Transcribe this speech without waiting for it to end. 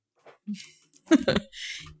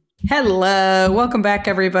Hello, welcome back,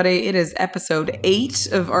 everybody. It is episode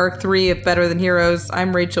 8 of Arc 3 of Better Than Heroes.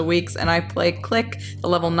 I'm Rachel Weeks, and I play Click, the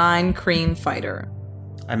level 9 Cream Fighter.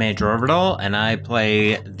 I'm Andrew Orbital, and I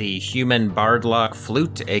play the human Bardlock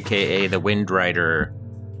Flute, aka the Wind Rider.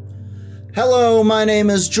 Hello, my name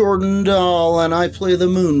is Jordan Dahl, and I play the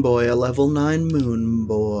Moon Boy, a level 9 Moon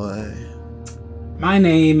Boy. My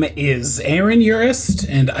name is Aaron Urist,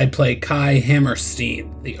 and I play Kai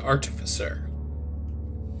Hammerstein, the Artificer.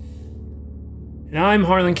 And I'm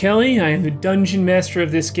Harlan Kelly. I am the Dungeon Master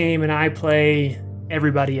of this game, and I play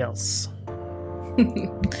everybody else.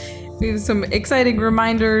 We have some exciting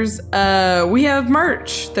reminders. We have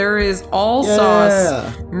merch. There is all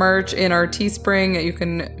sauce merch in our Teespring. You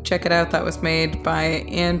can check it out. That was made by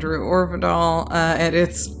Andrew Orvidal, and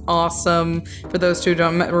it's awesome. For those who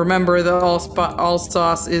don't remember, the all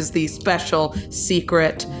sauce is the special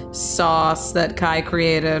secret sauce that Kai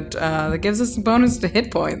created that gives us a bonus to hit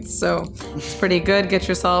points. So it's pretty good. Get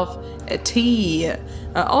yourself a tea.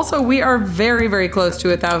 Also, we are very, very close to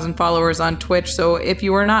 1,000 followers on Twitch, so if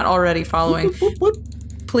you are not already following,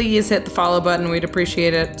 please hit the follow button. We'd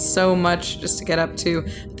appreciate it so much just to get up to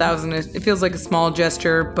 1,000. It feels like a small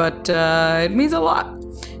gesture, but it means a lot.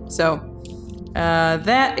 So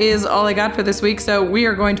that is all I got for this week. So we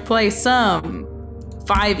are going to play some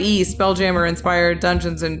 5e Spelljammer-inspired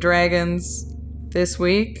Dungeons & Dragons this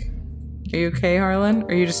week. Are you okay, Harlan?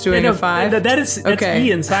 Are you just doing a 5? That's okay.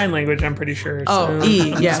 E in sign language, I'm pretty sure. Oh,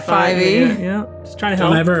 E, yeah, 5e. Yeah, just trying to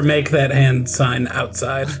help. Don't ever make that hand sign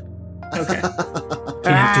outside. Okay. Can't do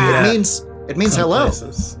that. It means hello.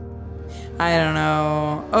 Places. I don't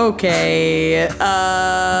know. Okay.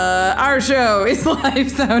 Our show is live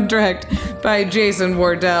soundtracked by Jason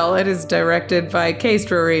Wardell. It is directed by Case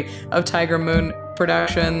Drury of Tiger Moon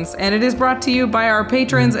Productions, and it is brought to you by our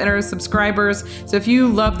patrons and our subscribers. So if you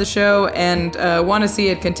love the show and want to see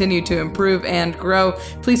it continue to improve and grow,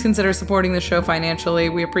 please consider supporting the show financially.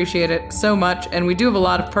 We appreciate it so much, and we do have a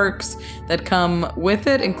lot of perks that come with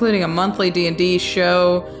it, including a monthly D&D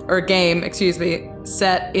show, or game,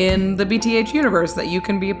 set in the BTH universe that you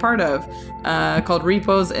can be a part of, called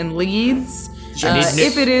Repos and Leads.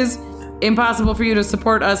 If it is impossible for you to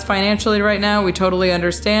support us financially right now, we totally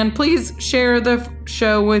understand. Please share the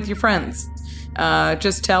show with your friends.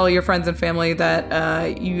 Just tell your friends and family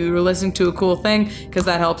that you're listening to a cool thing, because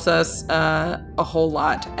that helps us a whole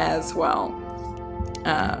lot as well.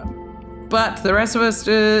 But the rest of us,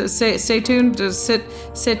 stay tuned, just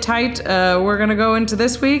sit tight. We're gonna go into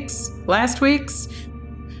last week's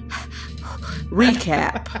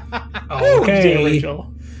recap. Okay. Rachel.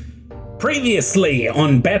 Previously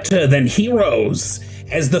on Better Than Heroes,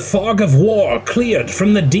 as the fog of war cleared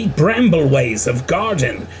from the deep brambleways of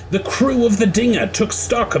Garden, the crew of the Dinger took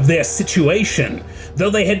stock of their situation.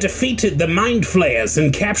 Though they had defeated the Mind Flayers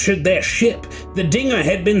and captured their ship, the Dinger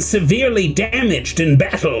had been severely damaged in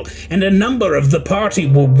battle, and a number of the party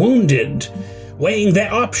were wounded. Weighing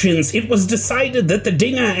their options, it was decided that the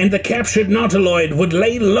Dinger and the captured Nautiloid would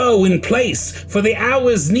lay low in place for the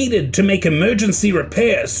hours needed to make emergency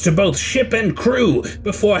repairs to both ship and crew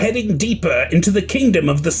before heading deeper into the kingdom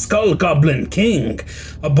of the Skull Goblin King.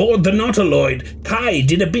 Aboard the Nautiloid, Kai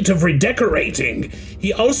did a bit of redecorating.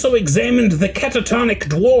 He also examined the catatonic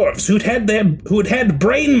dwarves who'd had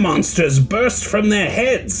brain monsters burst from their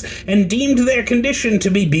heads and deemed their condition to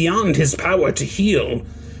be beyond his power to heal.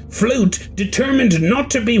 Flute, determined not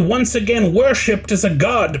to be once again worshipped as a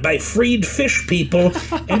god by freed fish people,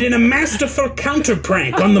 and in a masterful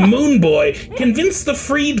counterprank on the Moon Boy, convinced the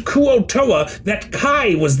freed Kuo-toa that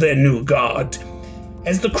Kai was their new god.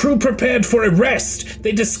 As the crew prepared for a rest,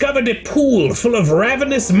 they discovered a pool full of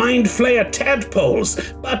ravenous Mind Flayer tadpoles,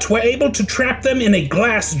 but were able to trap them in a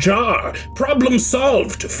glass jar. Problem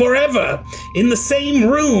solved, forever. In the same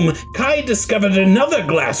room, Kai discovered another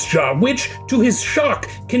glass jar, which, to his shock,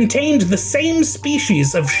 contained the same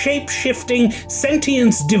species of shape-shifting,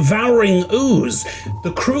 sentience-devouring ooze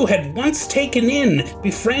the crew had once taken in,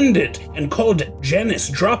 befriended, and called Janice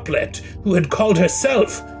Droplet, who had called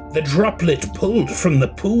herself the droplet pulled from the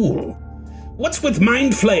pool. What's with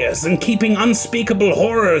Mind Flayers and keeping unspeakable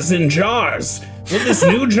horrors in jars? Will this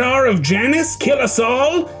new jar of Janice kill us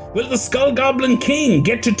all? Will the Skull Goblin King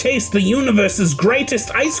get to taste the universe's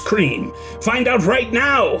greatest ice cream? Find out right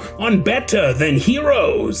now on Better Than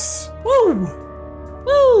Heroes. Woo!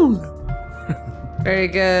 Woo! Very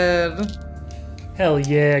good. Hell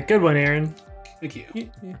yeah. Good one, Aaron. Thank you.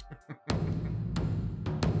 Yeah.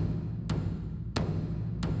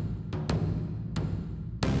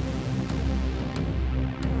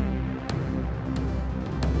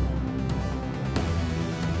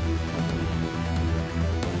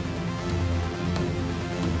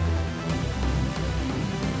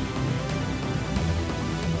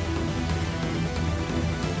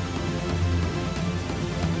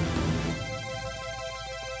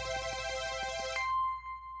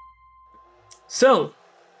 So,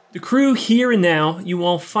 the crew here and now, you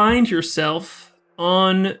all find yourself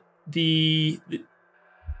on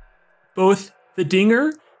both the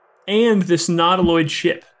Dinger and this Nautiloid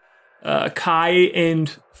ship. Kai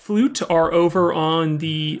and Flute are over on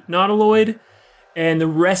the Nautiloid, and the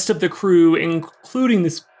rest of the crew, including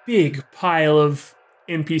this big pile of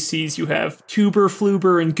NPCs, you have Tuber,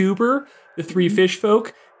 Fluber, and Goober, the three fish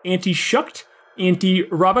folk, Auntie Shucked, Auntie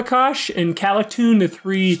Rabakosh, and Kalaktoon, the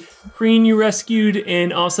three Kreen you rescued,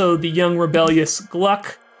 and also the young rebellious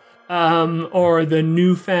Gluck, or the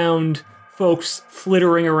newfound folks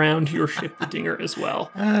flittering around your ship, the Dinger, as well.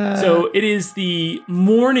 So it is the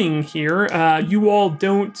morning here. You all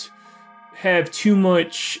don't have too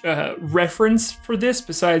much reference for this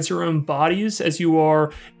besides your own bodies, as you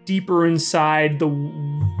are deeper inside the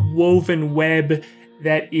woven web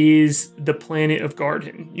that is the planet of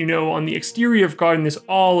Garden. You know, on the exterior of Garden, there's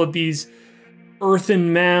all of these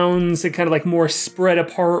earthen mounds and kind of like more spread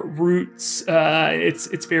apart roots.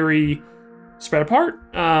 It's very spread apart,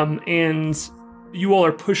 and you all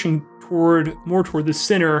are pushing more toward the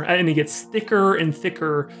center, and it gets thicker and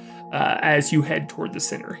thicker as you head toward the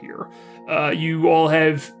center here. You all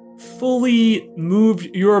have fully moved.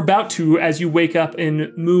 You're about to, as you wake up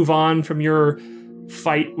and move on from your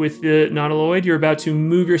fight with the Nautiloid, you're about to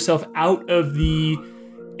move yourself out of the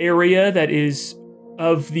area that is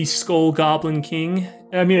of the Skull Goblin King.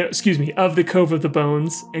 Of the Cove of the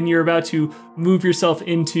Bones, and you're about to move yourself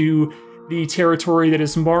into the territory that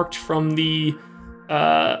is marked from the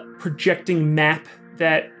projecting map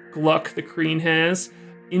that Gluck the Kreen has,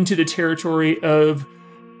 into the territory of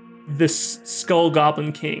the Skull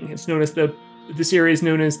Goblin King. It's known as this area is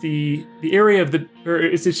known as the area of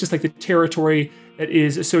it's just like the territory that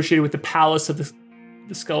is associated with the palace of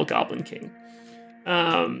the Skull Goblin King.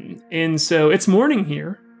 And so it's morning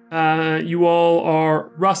here. You all are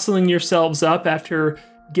rustling yourselves up after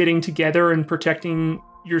getting together and protecting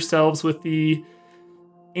yourselves with the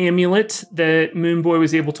amulet that Moonboy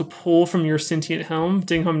was able to pull from your sentient helm,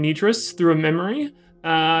 Dingham Nidris, through a memory,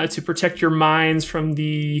 to protect your minds from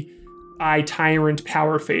the Eye Tyrant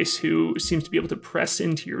Powerface, who seems to be able to press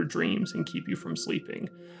into your dreams and keep you from sleeping.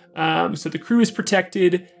 So the crew is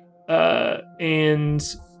protected, and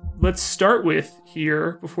let's start with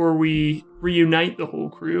here, before we reunite the whole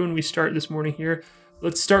crew and we start this morning here,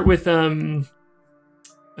 let's start with Kai.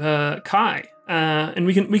 And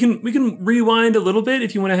we can rewind a little bit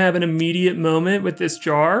if you want to have an immediate moment with this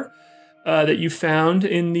jar that you found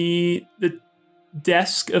in the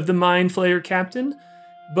desk of the Mind Flayer captain.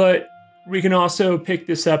 But we can also pick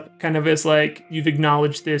this up kind of as like you've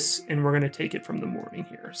acknowledged this, and we're going to take it from the morning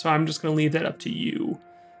here. So I'm just going to leave that up to you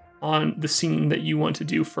on the scene that you want to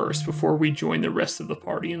do first before we join the rest of the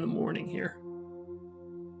party in the morning here.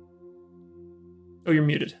 Oh, you're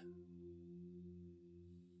muted.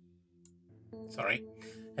 Sorry.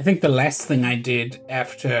 I think the last thing I did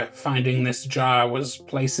after finding this jar was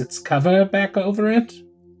place its cover back over it.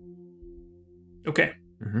 Okay.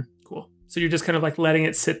 Mm-hmm. Cool. So you're just kind of like letting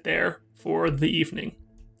it sit there for the evening.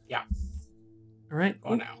 Yeah. All right.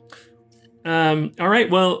 Go now. All right.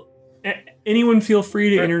 Well, anyone feel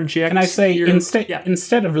free to interject. Can I say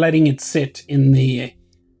instead of letting it sit in the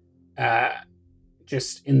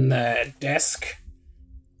just in the desk,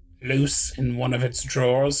 loose in one of its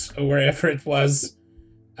drawers or wherever it was,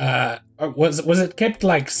 was it kept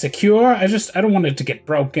like secure? I don't want it to get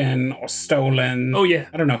broken or stolen. Oh yeah,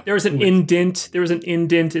 I don't know. There was an indent. There was an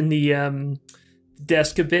indent in the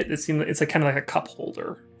desk a bit that seemed like it's like kind of like a cup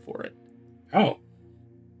holder for it. Oh,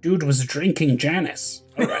 dude was drinking Janus.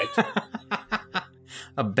 All right.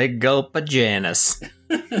 A big gulp of Janus.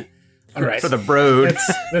 All right. For the brood.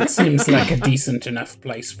 That seems like a decent enough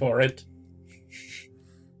place for it.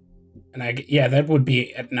 And that would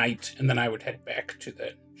be at night, and then I would head back to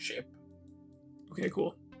the ship. Okay,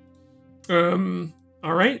 cool.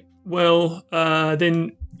 All right. Well,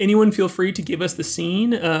 then anyone feel free to give us the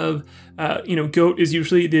scene of, Goat is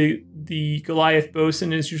usually the Goliath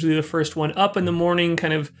bosun is usually the first one up in the morning,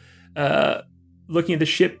 kind of looking at the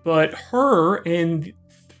ship, but her and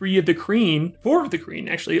four of the Kreen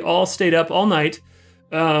actually all stayed up all night,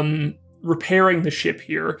 repairing the ship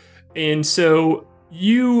here. And so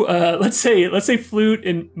you, let's say Flute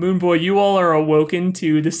and Moonboy, you all are awoken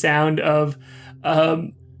to the sound of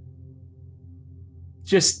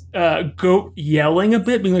Goat yelling a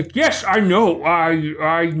bit, being like, "Yes, I know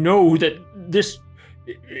that this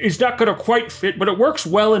is not going to quite fit, but it works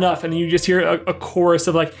well enough." And you just hear a chorus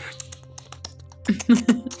of like,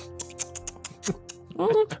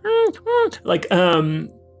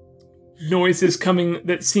 noises coming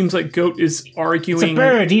that seems like Goat is arguing. It's a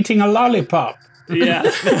bird eating a lollipop. Yeah.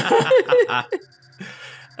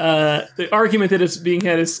 The argument that is being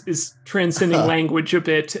had is transcending language a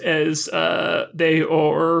bit, as they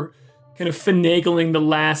are kind of finagling the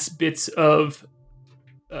last bits of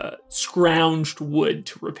scrounged wood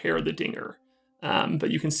to repair the dinger.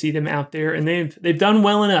 But you can see them out there, and they've done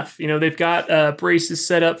well enough. You know, they've got braces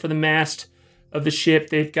set up for the mast of the ship.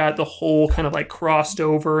 They've got the hull kind of like crossed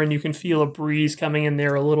over, and you can feel a breeze coming in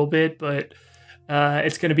there a little bit, but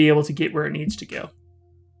it's going to be able to get where it needs to go.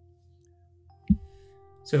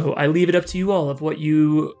 So I leave it up to you all of what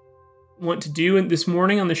you want to do this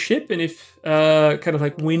morning on the ship, and if kind of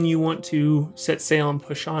like when you want to set sail and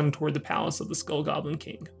push on toward the palace of the Skull Goblin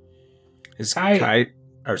King. Is Kai?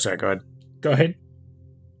 Oh, sorry. Go ahead. Go ahead.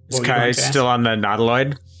 Is Kai still on the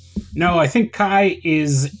Nautiloid? No, I think Kai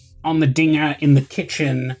is on the dinger in the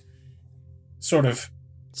kitchen, sort of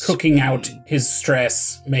cooking out his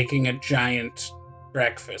stress, making a giant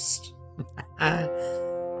breakfast.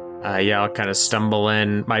 Yeah, I'll kind of stumble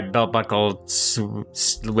in. My belt buckle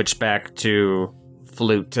switch back to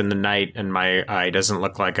flute in the night, and my eye doesn't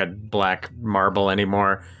look like a black marble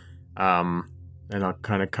anymore. And I'll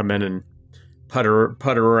kind of come in and putter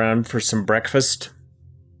around for some breakfast.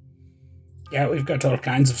 Yeah, we've got all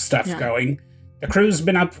kinds of stuff going. The crew's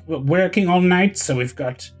been up working all night, so we've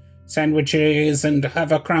got sandwiches and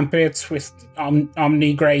hover crumpets with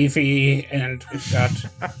omni gravy, and we've got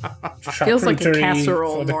feels like a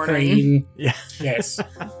casserole for the morning. cream. Yeah. Yes,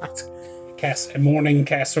 a morning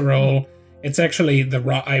casserole. It's actually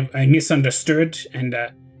I misunderstood, and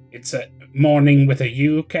it's a morning with a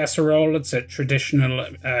U casserole. It's a traditional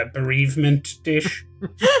bereavement dish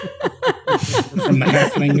from the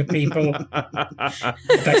halfling people.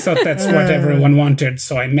 But I thought that's what everyone wanted,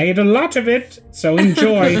 so I made a lot of it. So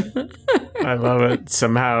enjoy. I love it.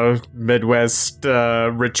 Somehow Midwest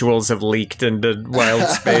rituals have leaked into wild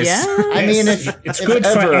space. Yeah. I mean, It's good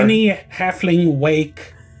for any halfling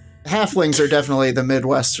wake. Halflings are definitely the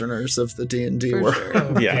Midwesterners of the D&D world.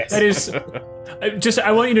 Sure. Yeah. Yes. That is...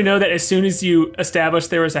 I want you to know that as soon as you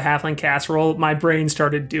established there was a halfling casserole, my brain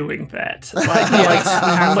started doing that. Like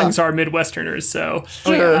halflings are Midwesterners, so...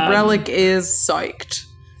 Sure. Relic is psyched.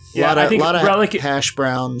 Yeah, I think a lot of Relic, hash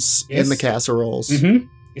browns in the casseroles. Mm-hmm.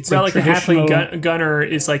 It's Relic, a the traditional... halfling gunner,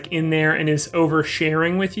 is like in there and is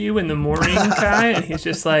oversharing with you in the morning, Kai, and he's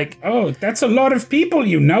just like... Oh, that's a lot of people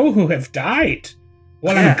you know who have died.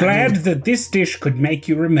 Well, I'm glad that this dish could make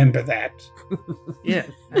you remember that. Yeah,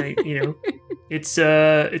 it's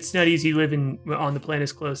not easy living on the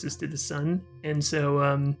planet closest to the sun, and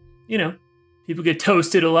so people get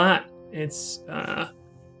toasted a lot. It's a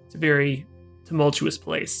very tumultuous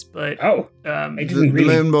place, but I didn't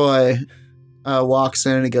really. The moon boy walks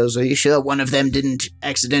in and he goes, "Are you sure one of them didn't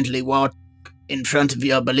accidentally walk in front of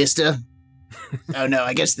your ballista?" Oh no,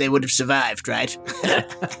 I guess they would have survived, right?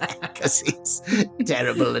 Because he's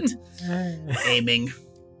terrible at aiming.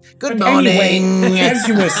 Good morning. Anyway, as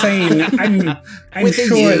you were saying, I'm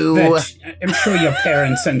sure your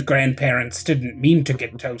parents and grandparents didn't mean to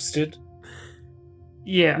get toasted.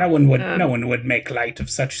 Yeah, no one would make light of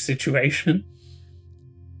such a situation.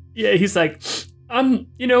 Yeah, he's like,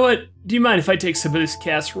 you know what? Do you mind if I take some of this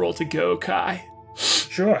casserole to go, Kai?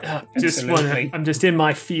 Sure. I'm just in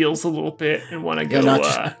my feels a little bit and want to go.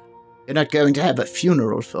 You're not going to have a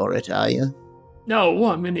funeral for it, are you? No,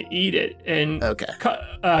 well, I'm going to eat it. And okay.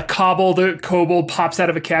 Cobble, the kobold, pops out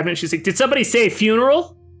of a cabinet. She's like, "Did somebody say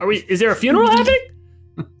funeral? Is there a funeral happening?"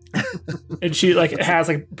 And she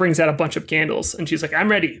brings out a bunch of candles, and she's like,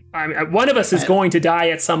 "I'm ready. One of us is going to die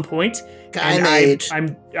at some point,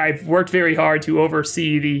 and I've worked very hard to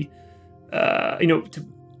oversee the, to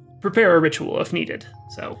prepare a ritual if needed."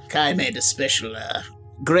 So Kai made a special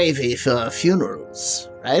gravy for funerals,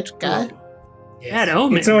 right, Kai? Yes. Bad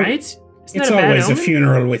omen, right? It's always a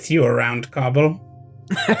funeral with you around, Cobble.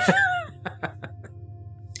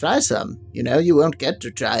 Try some. You won't get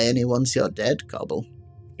to try any once you're dead, Cobble.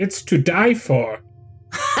 It's to die for.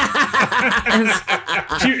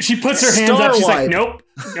 she puts her hands up. She's like,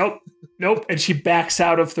 nope. And she backs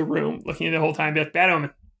out of the room, looking at the whole time, like, bad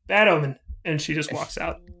omen. And she just walks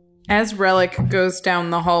out. As Relic goes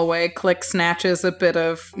down the hallway, Click snatches a bit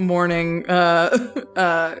of morning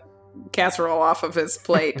casserole off of his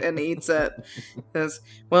plate and eats it. Says,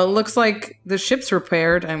 "Well, it looks like the ship's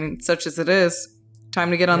repaired. I mean, such as it is. Time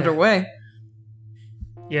to get underway."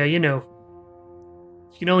 Yeah, you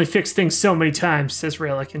can only fix things so many times, says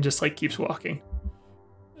Relic, and just keeps walking.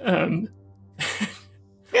 Oh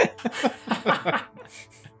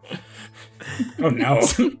no.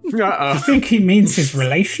 I think he means his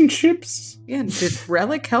relationships? Yeah, did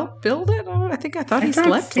Relic help build it? Oh, I thought he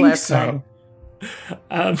slept last night.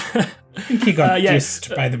 I think he got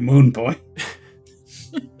dissed by the moon boy.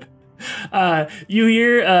 You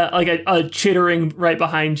hear like a chittering right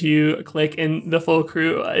behind you, a click, and the full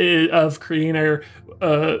crew of Kreen are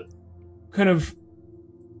kind of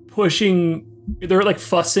pushing. They're like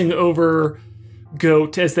fussing over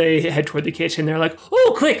Goat as they head toward the kitchen. They're like,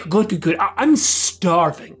 "Oh, quick, good. I'm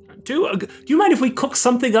starving. Do you mind if we cook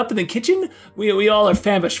something up in the kitchen? We all are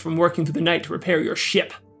famished from working through the night to repair your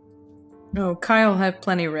ship." No, Kyle have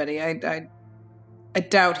plenty ready. I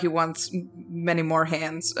doubt he wants many more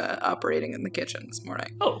hands operating in the kitchen this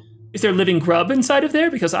morning. Oh, is there living grub inside of there?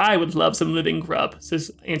 Because I would love some living grub,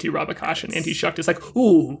 says Auntie Rabakash, and Auntie Shucked is like,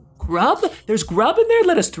 "Ooh, grub? There's grub in there?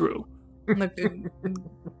 Let us through." Look,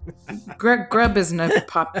 grub isn't a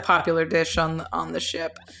popular dish on the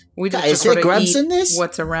ship. We just Is sort there of grubs eat in this?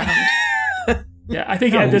 what's around. Yeah, I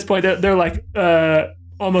think at this point they're like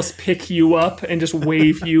almost pick you up and just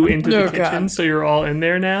wave you into the kitchen, so you're all in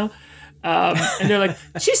there now. And they're like,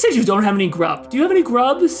 "She says you don't have any grub. Do you have any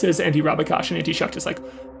grub?" says Auntie Rabakash, and Auntie Shucked is like,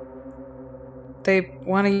 They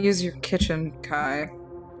want to use your kitchen, Kai.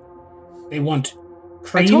 They want I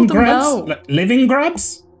cream told them grubs? no. Living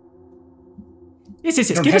grubs? Yes.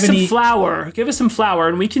 Don't Give us have some any- flour. Give us some flour,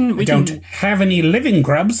 and we can. I don't have any living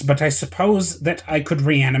grubs, but I suppose that I could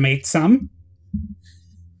reanimate some.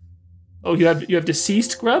 Oh, you have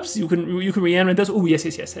deceased grubs. You can reanimate those. Oh, yes.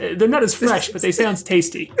 They're not as fresh, but they sound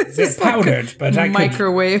tasty. They're powdered, but I could...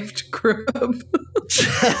 Microwaved grub.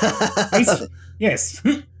 Yes.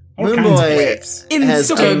 All Moon kinds of Boy waves.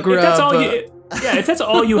 has Insta If that's all grub. you, if that's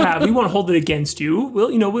all you have, we won't hold it against you.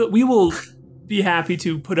 We will be happy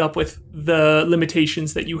to put up with the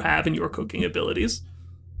limitations that you have in your cooking abilities.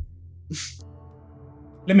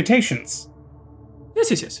 Limitations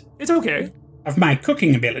Yes. It's okay. of my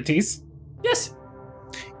cooking abilities. Yes.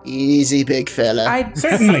 Easy, big fella.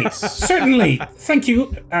 Certainly. Thank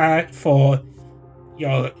you for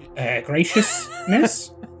your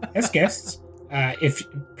graciousness as guests. If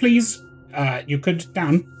please, you could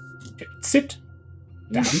sit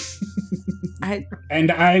down, and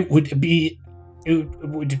it would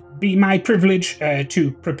be my privilege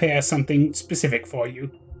to prepare something specific for you.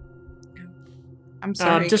 I'm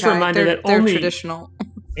sorry, just a Kai. reminder they're, that they're only- traditional.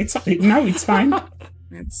 It's fine.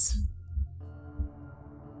 It's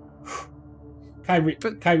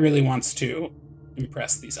Kai really wants to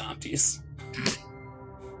impress these aunties.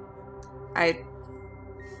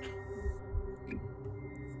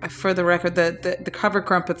 for the record, the cover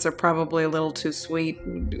crumpets are probably a little too sweet.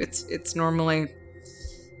 It's normally,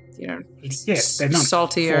 Yes, they're not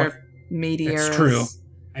saltier, meatier. That's true.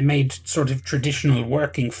 I made sort of traditional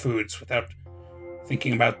working foods without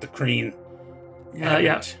thinking about the cream.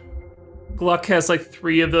 Yeah. Gluck has like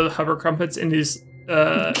 3 of the hover crumpets in his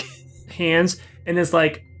hands, and it's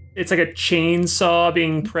like a chainsaw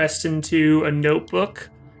being pressed into a notebook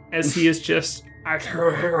as he is just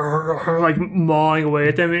like mawing away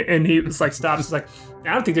at them, and he was like stops. He's like,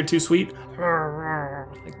 "I don't think they're too sweet."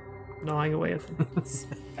 Like gnawing away at them.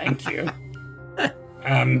 Thank you.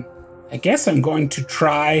 I guess I'm going to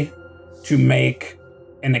try to make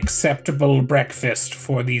an acceptable breakfast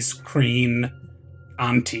for these Kreen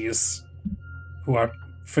aunties, for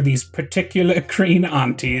these particular Kreen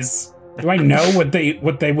aunties. Do I know what they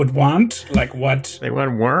would want? Like what? They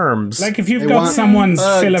want worms. Like if you've They got want someone's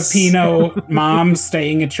bugs. Filipino mom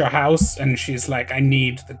staying at your house and she's like, "I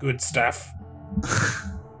need the good stuff."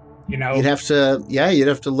 You'd have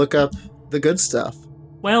to look up the good stuff.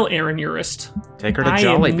 Well, Aaron Urist, Take her to I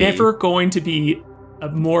Jollibee. am never going to be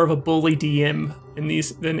more of a bully DM in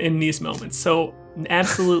these moments. So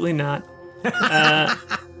absolutely not.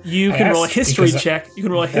 You I can roll a asked history because check. You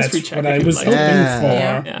can roll a history That's check. what if I you'd was like. hoping Yeah.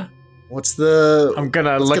 for. Yeah. What's the? I'm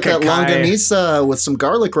gonna Let's look get at that Kai. longanisa with some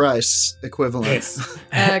garlic rice equivalent. Yes.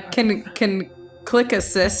 Can Click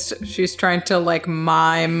assist? She's trying to like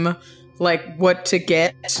mime like what to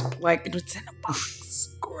get. Like it's in a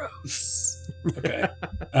box. Gross. Okay.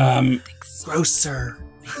 Grosser.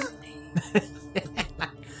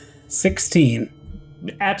 16.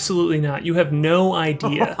 Absolutely not. You have no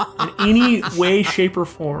idea in any way, shape, or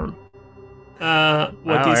form. What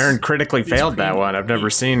Wow, these, Aaron critically these failed that Kreen one. I've never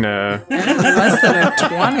seen Less than a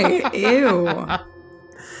 20. Ew.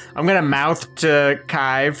 I'm gonna mouth to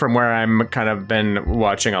Kai from where I'm kind of been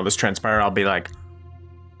watching all this transpire. I'll be like,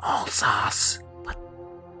 all sauce. Put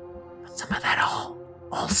some of that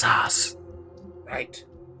all sauce. Right.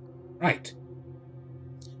 Right.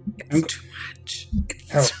 It's too much.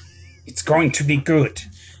 Oh, it's going to be good.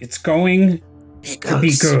 It's going to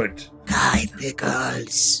be good. Kai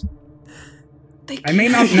pickles. I may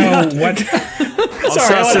not know what...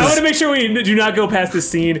 Sorry, I want to make sure we do not go past this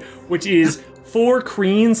scene, which is 4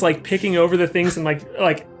 Kreens like picking over the things and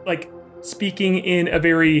like speaking in a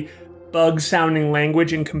very bug-sounding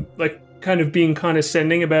language and kind of being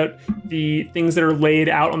condescending about the things that are laid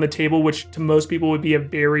out on the table, which to most people would be a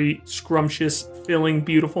very scrumptious, filling,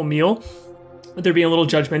 beautiful meal that they're being a little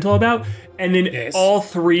judgmental about. And then all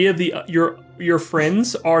 3 of your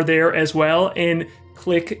friends are there as well, and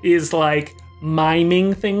Click is like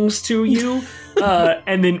miming things to you,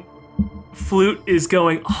 and then Flute is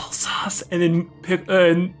going all sauce, and then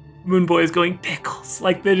Moonboy is going pickles.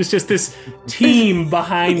 Like there's just this team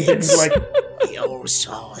behind them, like the old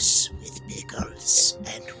sauce with pickles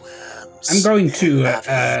and worms. I'm going to.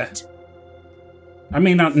 I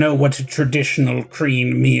may not know what a traditional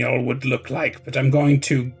Kreen meal would look like, but I'm going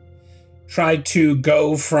to try to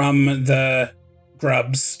go from the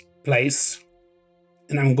Grubs place,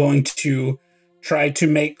 and I'm going to try to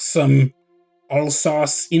make some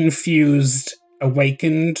all-sauce infused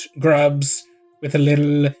awakened grubs with a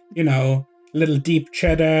little, little deep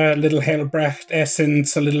cheddar, a little Helbrecht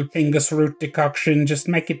essence, a little Pingus root decoction. Just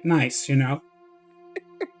make it nice,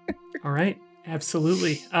 All right.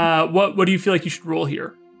 Absolutely. What do you feel like you should roll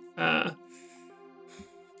here?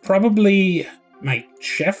 Probably my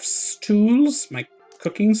chef's tools, my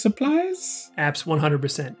cooking supplies. Abs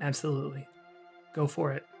 100%. Absolutely. Go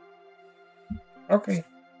for it. Okay.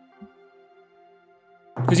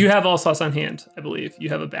 Because you have all sauce on hand, I believe. You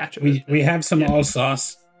have a batch of it. We have some all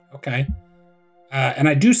sauce. Okay. And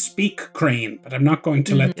I do speak Kreen, but I'm not going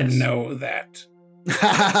to let them know that.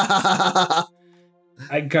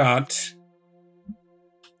 I got...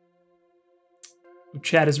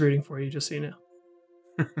 Chad is rooting for you, just so you know.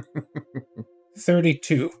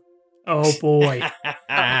 32. Oh, boy.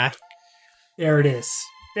 There it is.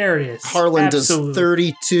 Harlan Absolutely. does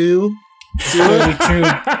 32. 32.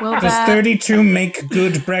 Well, Does 32 make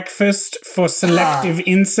good breakfast for selective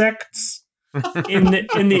insects? In the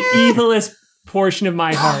evilest portion of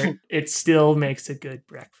my heart, it still makes a good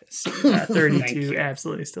breakfast. 32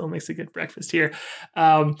 absolutely still makes a good breakfast here.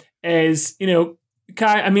 As you know,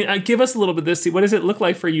 Kai, I mean, give us a little bit of this. What does it look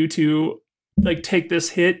like for you to like take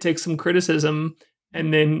this hit, take some criticism,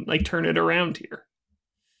 and then like turn it around here?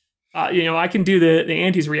 I can do the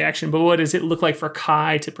Auntie's reaction, but what does it look like for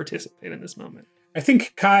Kai to participate in this moment? I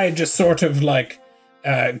think Kai just sort of like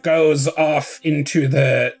goes off into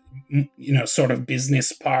the, sort of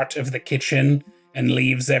business part of the kitchen and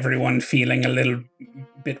leaves everyone feeling a little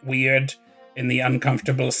bit weird in the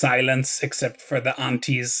uncomfortable silence, except for the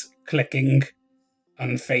aunties clicking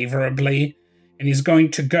unfavorably. And he's going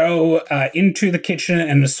to go into the kitchen,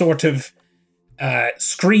 and a sort of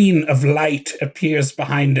screen of light appears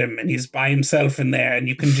behind him, and he's by himself in there, and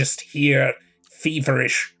you can just hear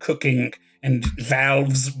feverish cooking and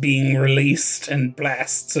valves being released and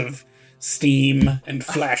blasts of steam and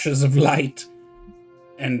flashes of light.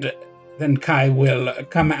 And then Kai will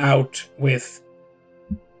come out with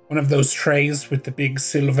one of those trays with the big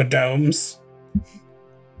silver domes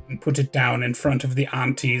and put it down in front of the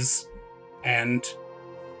aunties and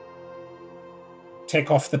take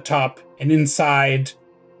off the top, and inside,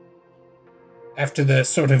 after the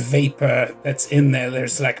sort of vapor that's in there,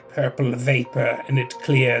 there's like purple vapor, and it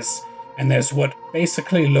clears, and there's what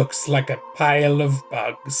basically looks like a pile of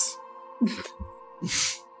bugs.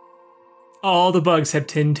 All the bugs have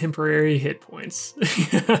 10 temporary hit points.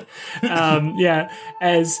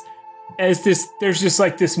 As this, there's just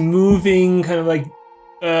like this moving kind of like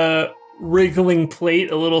wriggling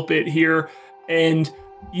plate a little bit here, and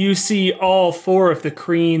you see all 4 of the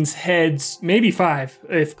Kreen's heads, maybe 5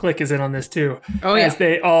 if Click is in on this too. Oh yeah. As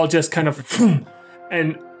they all just kind of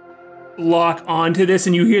and lock onto this,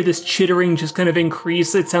 and you hear this chittering just kind of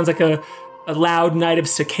increase. It sounds like a loud night of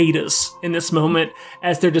cicadas in this moment,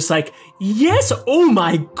 as they're just like, yes, oh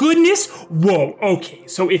my goodness, whoa, okay,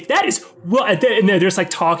 so if that is, well, and they're just like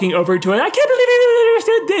talking over to it, I can't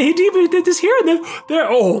believe he did this here, and they're,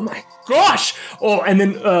 oh my gosh, oh, and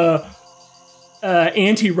then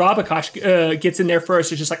Auntie Rabakosh gets in there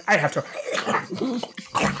first. It's just like, I have to,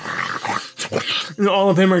 and all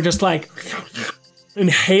of them are just like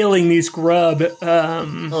inhaling these grub,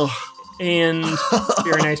 and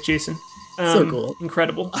very nice, Jason. So cool.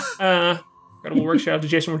 Incredible. Incredible work. Shout out to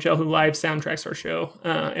Jason Rochelle, who live soundtracks our show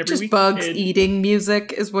every just week. bugs And eating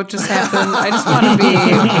music is what just happened. I just want to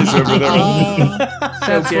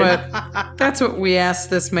be. That's what we asked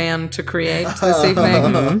this man to create this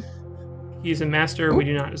evening. He's a master. We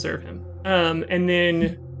do not deserve him. And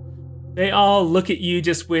then they all look at you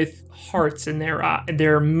just with hearts in their eye.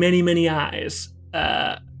 There are many, many eyes,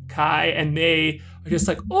 Kai, and they are just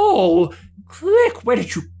like, oh, Click, where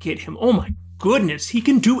did you get him? Oh my goodness, he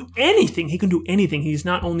can do anything. He can do anything. He's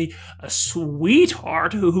not only a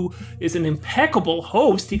sweetheart who is an impeccable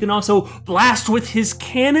host, he can also blast with his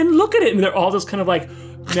cannon. Look at it. And they're all just kind of like,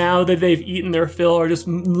 now that they've eaten their fill, are just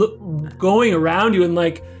going around you and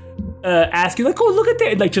like ask you like, oh, look at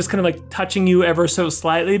that. Like just kind of like touching you ever so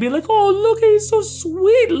slightly. Be like, oh, look, he's so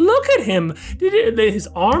sweet. Look at him. His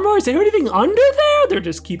armor, is there anything under there? They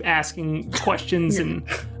just keep asking questions and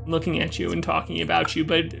looking at you and talking about you,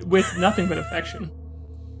 but with nothing but affection.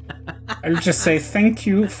 I'll just say thank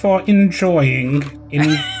you for enjoying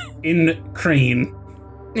in Crane.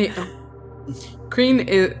 Yeah.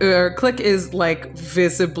 Click is like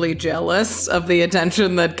visibly jealous of the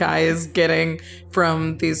attention that Kai is getting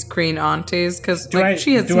from these Kreen aunties because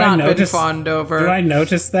she has not been fawned over. Do I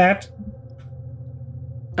notice that?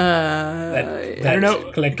 I don't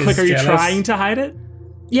know. Click, are you trying to hide it?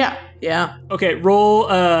 Yeah. Okay, roll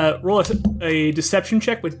a deception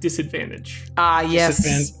check with disadvantage.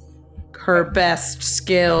 Yes. Her best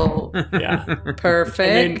skill. Yeah.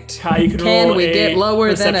 Perfect. Kai, you can we get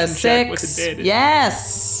lower than a 6?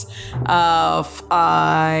 Yes.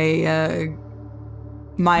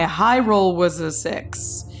 My high roll was a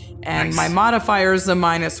 6, and my modifier is a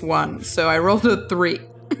 -1, so I rolled a 3.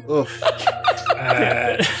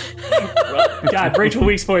 God, Rachel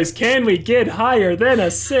Week's voice. Can we get higher than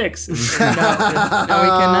a 6? No, we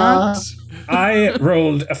cannot. I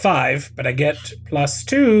rolled a 5, but I get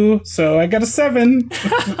 +2, so I got a 7.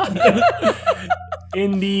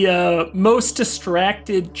 In the most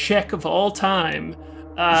distracted check of all time,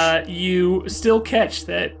 you still catch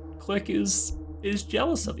that Click is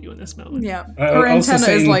jealous of you in this moment. Yeah, her antenna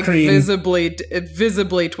is like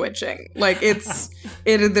visibly twitching. Like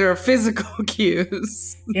there are physical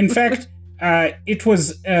cues. In fact, it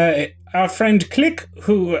was our friend Click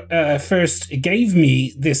who first gave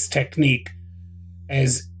me this technique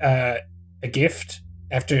as a gift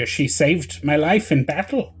after she saved my life in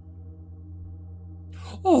battle.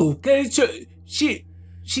 Oh, so she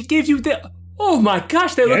gave you the. Oh my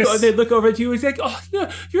gosh! They look over at you. It's like, oh,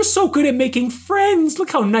 you're so good at making friends.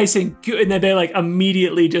 Look how nice and good. And then they like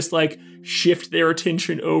immediately just like shift their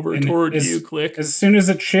attention over toward you. Click. As soon as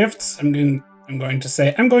it shifts, I'm going to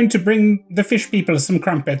say, I'm going to bring the fish people some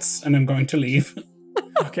crumpets, and I'm going to leave.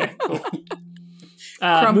 Okay, cool.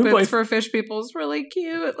 Crumpets for fish people is really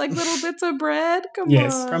cute. Like little bits of bread. Come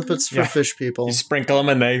on. Crumpets for fish people. You sprinkle them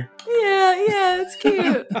and they. Yeah, it's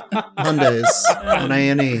cute. Mondays on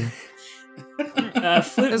A&E. We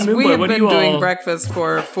have been doing breakfast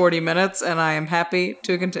for 40 minutes, and I am happy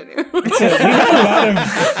to continue. We've had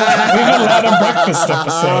a lot of breakfast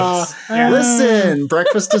episodes. Listen,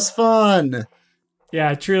 breakfast is fun.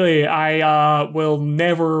 Yeah, truly, I will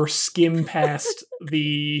never skim past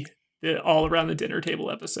the all around the dinner table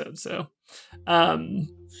episode. So,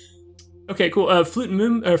 okay, cool. Flute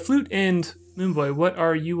and Moonboy, what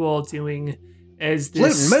are you all doing as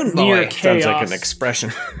this near chaos? Sounds like an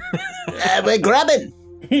expression. We're grabbing.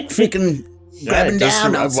 Freaking grabbing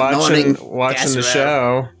down. Watching the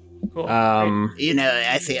show. Cool. I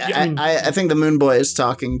think the Moonboy is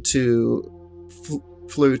talking to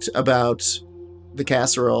Flute about the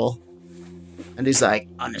casserole. And he's like,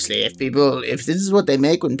 honestly, if this is what they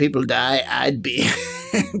make when people die, I'd be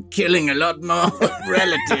killing a lot more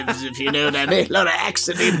relatives, if you know what I mean. A lot of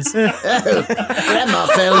accidents. Oh, Grandma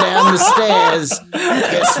fell down the stairs.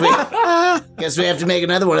 Guess we have to make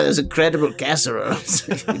another one of those incredible casseroles,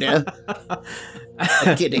 you know?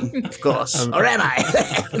 I'm kidding, of course. Or am I?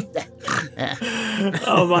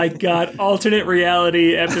 Oh my god. Alternate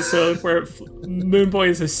reality episode where Moonboy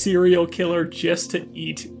is a serial killer just to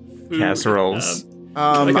eat food. Casseroles.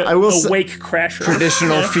 I will say wake crasher.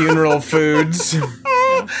 Traditional funeral foods.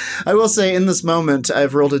 I will say in this moment,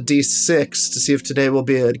 I've rolled a d6 to see if today will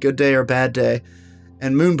be a good day or bad day.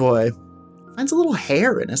 And Moonboy finds a little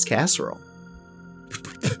hair in his casserole.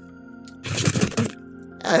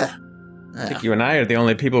 I think you and I are the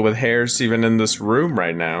only people with hairs even in this room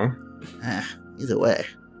right now. Either way,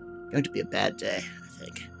 going to be a bad day, I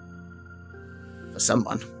think. For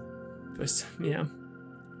someone. Yeah.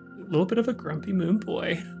 A little bit of a grumpy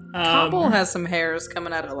Moonboy. Cobble has some hairs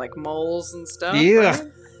coming out of like moles and stuff. Yeah.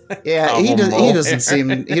 Right? Yeah, he doesn't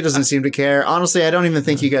seem to care. Honestly, I don't even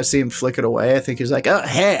think you guys see him flick it away. I think he's like, oh,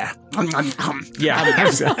 hair. Yeah.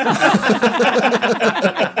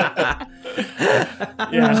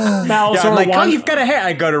 Yeah. Mouths I'm like, one. oh, you've got a hair.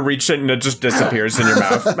 I go to reach it and it just disappears in your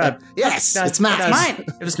mouth. But yes, it's mine.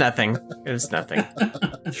 It was nothing.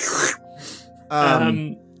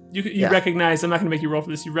 You recognize, I'm not going to make you roll for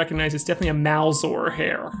this, you recognize it's definitely a Malzor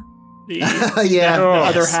hair. the Yeah. the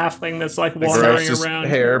other Yes. halfling that's like The wandering grossest around.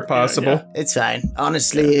 hair Yeah, possible. yeah. It's fine.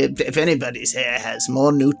 Honestly, if anybody's hair has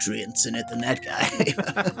more nutrients in it than that guy,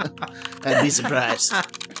 I'd be surprised.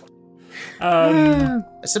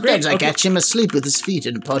 Sometimes I okay. catch him asleep with his feet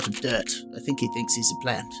in a pot of dirt. I think he thinks he's a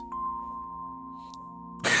plant.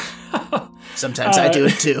 Sometimes I do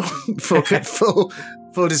it too.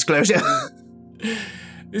 Full disclosure.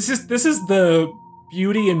 This is the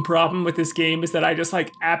beauty and problem with this game is that I just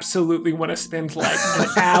like absolutely want to spend like an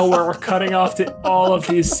hour cutting off to all of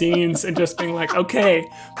these scenes and just being like, okay,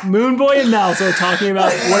 Moon Boy and Malzo are talking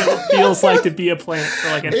about what it feels like to be a plant for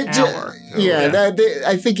like an hour.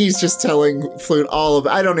 I think he's just telling Flute all of.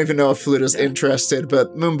 I don't even know if Flute is interested,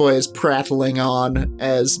 but Moonboy is prattling on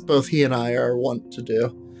as both he and I are wont to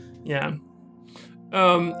do. Yeah.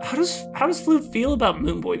 How does Flute feel about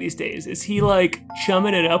Moonboy these days? Is he like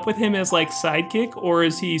chumming it up with him as like sidekick, or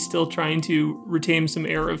is he still trying to retain some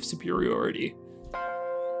air of superiority?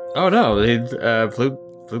 Oh no,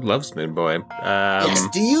 Flute loves Moonboy. Yes,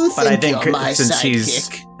 do you but I think think you're my since sidekick? he's-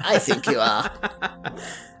 I think you are.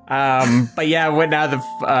 But yeah, when now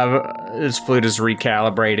his flute is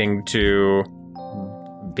recalibrating to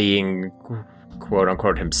being quote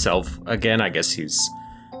unquote himself again. I guess he's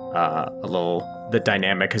the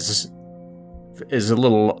dynamic is a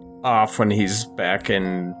little off when he's back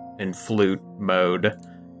in flute mode. Do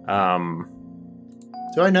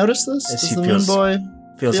I notice this? Yes, Does he the feels- Moonboy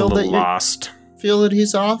Feels feel a that little you lost. feel that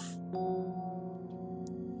he's off?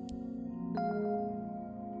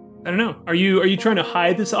 I don't know. Are you trying to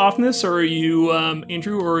hide this offness, or are you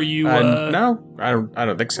Andrew, or are you? No, I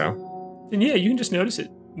don't think so. Then yeah, you can just notice it,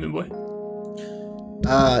 Moonboy.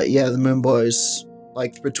 Yeah, the Moonboy's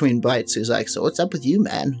like between bites. He's like, "So what's up with you,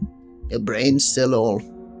 man? Your brain's still all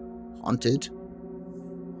haunted."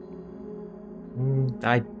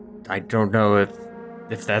 I don't know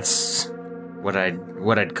if that's what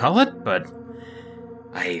I'd call it, but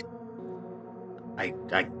I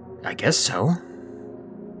guess so.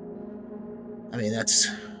 I mean, it's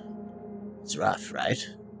rough, right?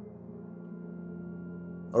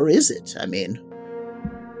 Or is it? I mean,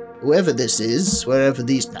 whoever this is, wherever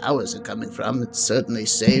these powers are coming from, it's certainly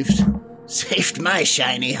saved my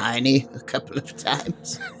shiny hiney a couple of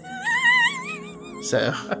times.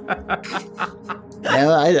 So,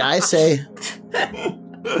 I say,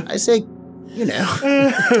 you know,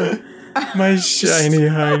 My shiny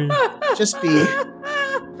honey. just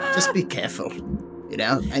be careful, you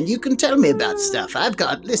know, and you can tell me about stuff. I'll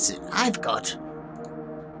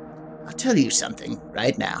tell you something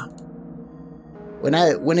right now. When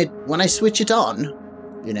I switch it on,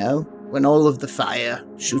 you know, when all of the fire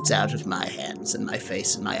shoots out of my hands and my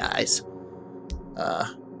face and my eyes,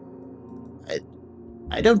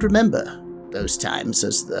 I don't remember those times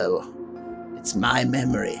as though it's my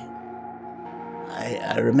memory.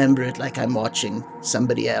 I remember it like I'm watching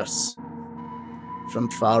somebody else from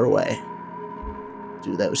far away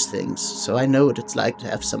do those things. So I know what it's like to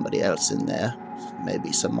have somebody else in there.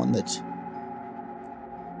 Maybe someone that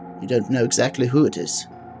you don't know exactly who it is.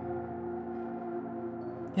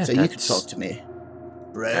 Yeah, So you can talk to me,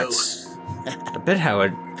 bro. That's a bit how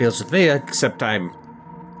it feels with me, except I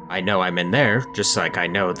know I'm in there, just like I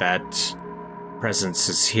know that presence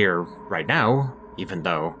is here right now, even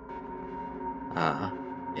though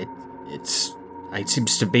it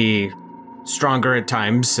seems to be stronger at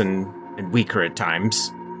times and weaker at times.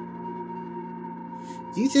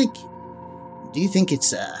 Do you think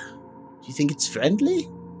it's friendly?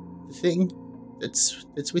 The thing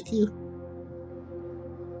that's with you?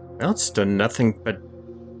 Well, it's done nothing but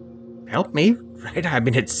help me, right? I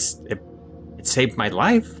mean, it saved my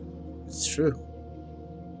life. It's true.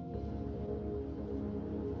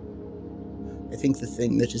 I think the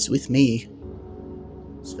thing that is with me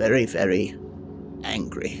is very, very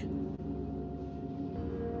angry.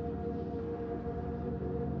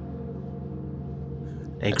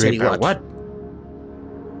 tell Angry you about what.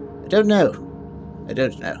 what? I don't know.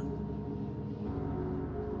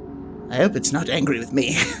 I hope it's not angry with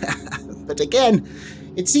me. But again,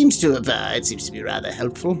 it seems to be rather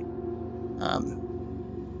helpful.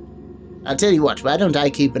 I'll tell you what, why don't I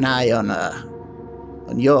keep an eye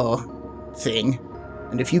on your thing,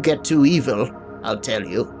 and if you get too evil, I'll tell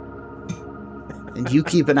you. And you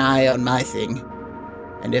keep an eye on my thing,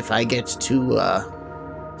 and if I get too,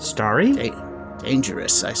 Starry?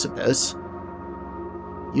 dangerous, I suppose,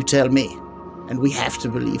 you tell me, and we have to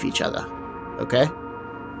believe each other, okay?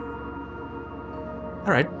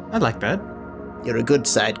 All right, I like that. You're a good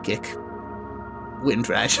sidekick.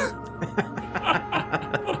 Windrat.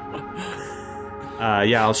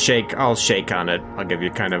 Yeah, I'll shake on it. I'll give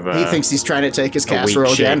you kind of a... He thinks he's trying to take his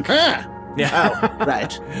casserole again. Yeah. Oh,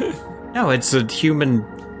 right. No, it's a human...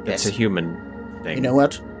 Yes. It's a human thing. You know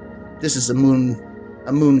what? This is a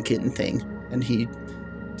moonkin thing, and he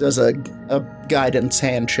Does a guidance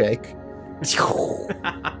handshake.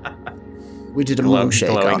 we did a moonshake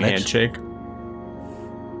glowing on it. handshake. Oh,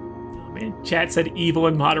 man. Chat said evil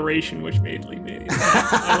in moderation, which made me.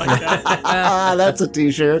 I like that. That's a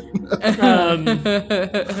t-shirt.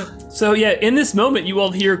 So yeah, in this moment, you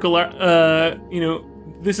all hear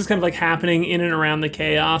this is kind of like happening in and around the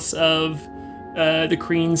chaos of the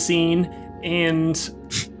Kreen scene and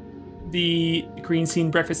the Green scene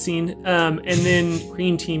breakfast scene, and then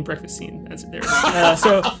Green team breakfast scene. That's it there.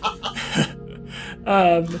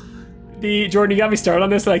 The Jordan, you got me started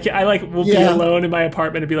on this. Like I will be alone in my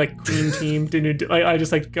apartment and be like Green team. I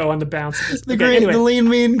just like go on the bounce. The lean,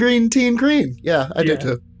 mean, green teen green. Yeah, I do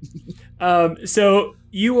too. So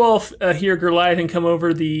you all hear Goliath come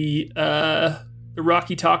over the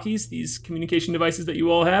Rocky Talkies, these communication devices that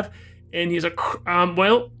you all have, and he's like,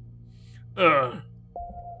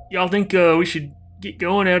 y'all think we should get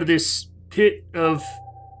going out of this pit of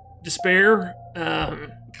despair?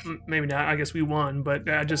 Maybe not. I guess we won, but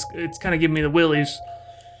it's kind of giving me the willies.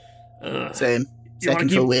 Same.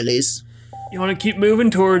 Second for willies. You want to keep moving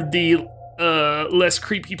toward the less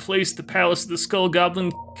creepy place, the Palace of the Skull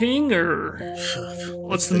Goblin King, or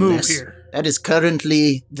what's the move here? That is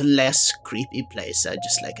currently the less creepy place. I'd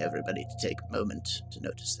just like everybody to take a moment to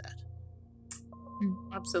notice that.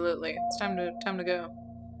 Absolutely. It's time to go.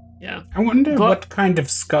 Yeah. I wonder what kind of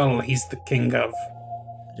skull he's the king of.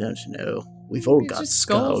 I don't know. We've all got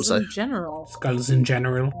skulls. In general. Skulls in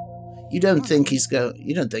general. You don't think he's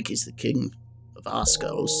the king of our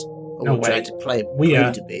skulls? Or No we're trying way. to play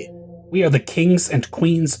to be. We are the kings and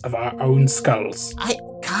queens of our own skulls.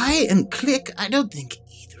 Kai and Click, I don't think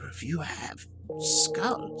either of you have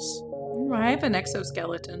skulls. I have an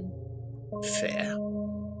exoskeleton. Fair.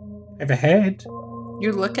 I have a head.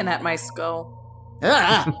 You're looking at my skull.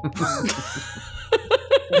 Ah!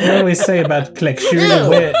 What do you always say about Click?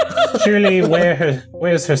 Surely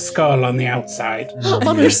where's her skull on the outside?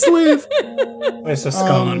 On her sleeve. Where's her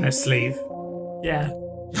skull on her sleeve? Yeah.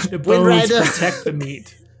 The Wind bones Rider. protect the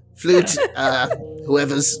meat. Flute,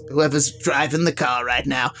 whoever's driving the car right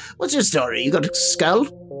now, what's your story? You got a skull?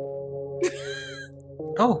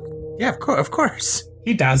 Oh, yeah, of course.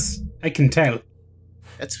 He does. I can tell.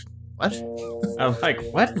 That's... what? I'm like,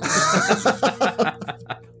 what?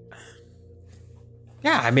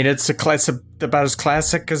 Yeah, I mean, it's about as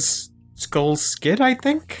classic as skulls get, I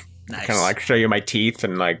think. Nice. Kind of like show you my teeth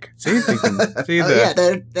and like, see, you can see Oh the... yeah,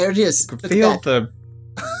 there it is. You can Look at feel that. the...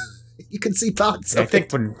 You can see parts I of think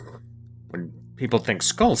it. when people think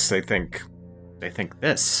skulls, they think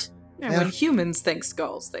this. Yeah, when humans think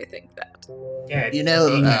skulls, they think that. Yeah, You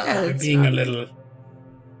know, being a little.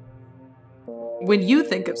 When you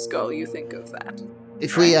think of skull, you think of that.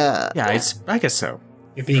 If we Yeah, I guess so.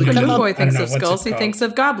 You're being a When little. Boy thinks I don't of know, what's skulls, it he called? thinks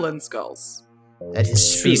of goblin skulls. that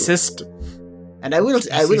is true. Speciest. And I will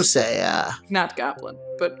say, Not goblin,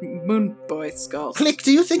 but moon boy skulls. Click,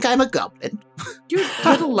 do you think I'm a goblin? You're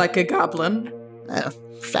little like a goblin.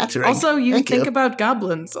 Flattering. Also, you Thank think about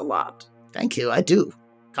goblins a lot. Thank you, I do.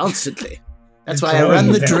 Constantly. That's You why I draw run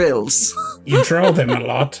the them. drills. You draw them a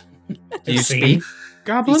lot. Do I've you seen. speak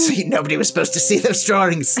goblin? See, nobody was supposed to see those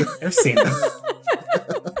drawings. I've seen them.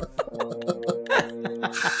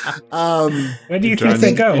 Where do you think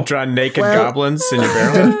they go? You draw naked Well- goblins in your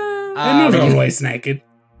barrel? They're not always naked.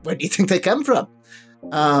 Where do you think they come from? Do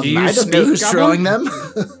you I don't know speak who's goblin? drawing them.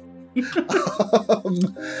 Click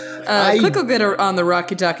will get her on the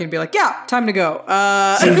Rocky Talkie and be like, yeah, time to go.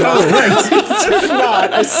 I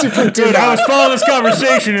super do Dude, I not. was following this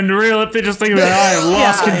conversation and they just think that I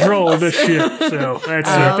lost Yeah. control of this ship. So that's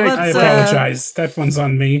it. let's, I apologize. That one's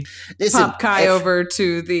on me. Listen, Pop Kai over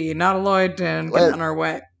to the Nautiloid and get Well- on our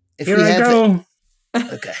way. if Here we I have go.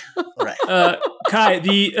 Okay, all right. Kai,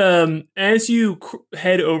 as you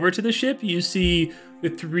head over to the ship, you see the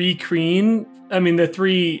three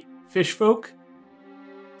fish folk.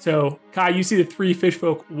 So, Kai, you see the three fish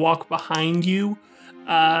folk walk behind you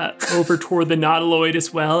over toward the Nautiloid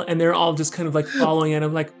as well, and they're all just kind of like following at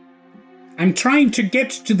him, like, I'm trying to get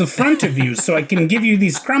to the front of you so I can give you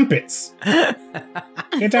these crumpets.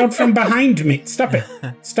 Get out from behind me. Stop it.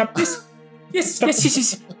 Stop this. yes.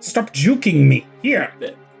 Stop juking me. Here.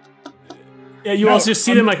 Yeah, you No, also just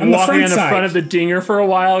see them like on the walking front on the side. front of the dinger for a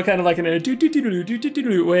while, kind of like in a do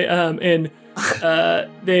way. And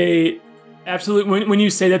they absolutely when you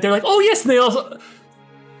say that, they're like, "Oh yes!" And they also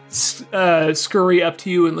scurry up to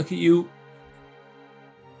you and look at you.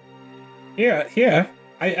 Here.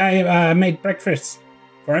 I made breakfast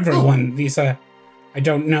for everyone. These are, I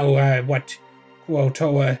don't know what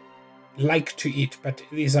Kuo-toa like to eat, but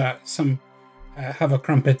these are some hover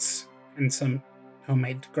crumpets and some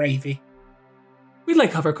homemade gravy. We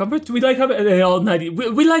like hover crumpets. We like hover. They all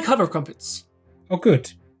we like hover crumpets. Oh,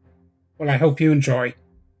 good. Well, I hope you enjoy.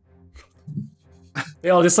 They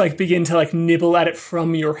all just like begin to like nibble at it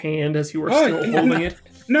from your hand as you were still holding it.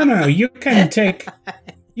 No. You can take.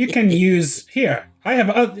 You can use here. I have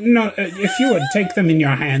if you would take them in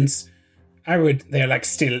your hands, I would. They're like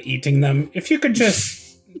still eating them. If you could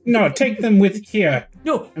just take them with here.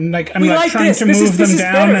 No, I'm like trying this. to This move is them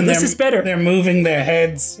down, better. and This is better. They're moving their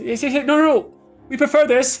heads. No. We prefer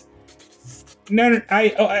this. No,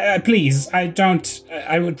 please, I don't.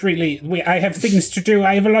 I would really. I have things to do.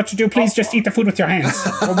 I have a lot to do. Please, just eat the food with your hands,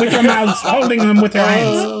 or with your mouths, holding them with your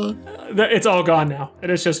hands. It's all gone now. It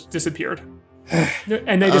has just disappeared.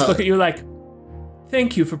 And they just look at you like,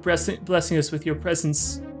 "Thank you for blessing us with your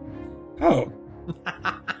presence." Oh.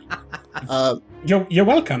 You're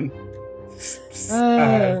welcome.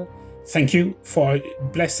 Thank you for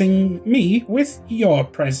blessing me with your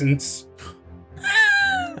presence.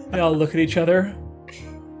 They all look at each other.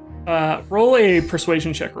 Roll a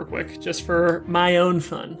persuasion check real quick, just for my own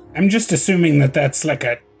fun. I'm just assuming that that's like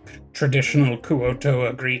a traditional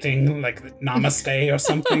Kuo-toa greeting, like namaste or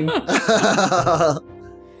something.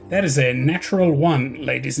 That is a natural 1,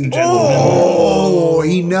 ladies and gentlemen. Oh,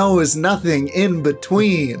 he knows nothing in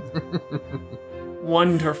between.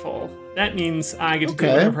 Wonderful. That means I get to do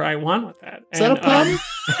whatever I want with that. Is that a pun? Is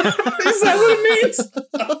that what it means?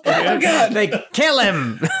 Oh, God. They kill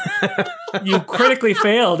him. You critically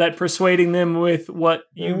failed at persuading them with what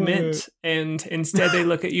you meant, and instead they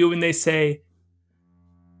look at you and they say,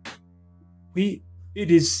 it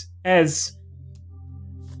is as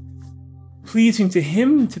pleasing to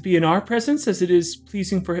him to be in our presence as it is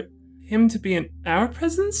pleasing for him to be in our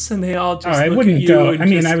presence. And they all just I look wouldn't at you go. and I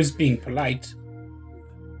mean, just, I was being polite.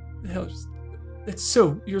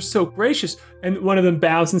 you're so gracious. And one of them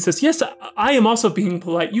bows and says, yes, I am also being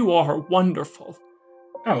polite. You are wonderful.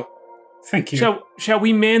 Oh, thank you. Shall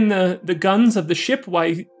we man the guns of the ship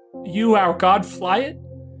while you, our god, fly it?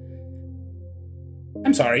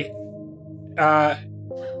 I'm sorry.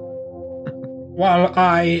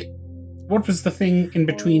 What was the thing in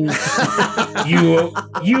between you,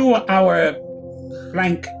 our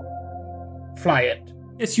blank, fly it?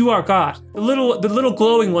 Yes, you are God. The little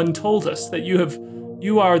glowing one told us that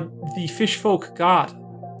you are the fish folk god,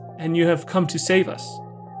 and you have come to save us.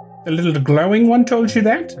 The little glowing one told you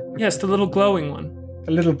that? Yes, the little glowing one.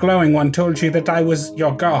 The little glowing one told you that I was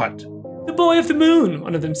your god. The boy of the moon,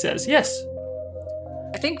 one of them says. Yes.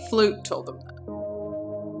 I think Flute told them that.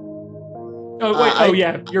 Oh, wait.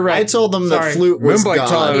 Yeah, you're right. I told them Sorry. that Flute was Moonboy God.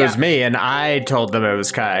 told it was me, and I told them it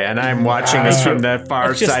was Kai. And I'm watching this from the far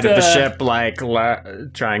Let's just, side of the ship, like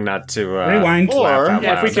trying not to Rewind. laugh out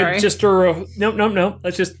Yeah, if we loud. could just no.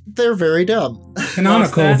 Let's just They're very dumb.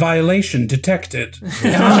 Canonical that? violation detected.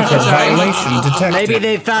 Canonical violation detected. Maybe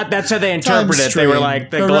they thought that's how they interpret it. They were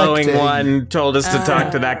like, the glowing correcting. one told us to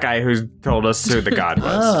talk to that guy who told us who the god was.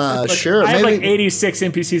 Ah, sure. I have Maybe. like 86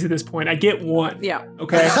 NPCs at this point. I get one. Yeah.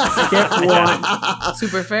 Okay. I get one.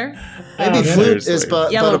 Super fair. Maybe Flute is seriously.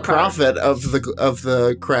 but Yellow a card. prophet of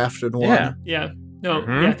the crafted one. Yeah. Yeah. No.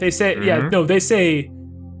 Mhm. Yeah. They say. Yeah. Mhm. No. They say.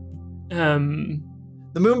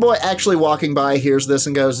 The Moon Boy actually walking by hears this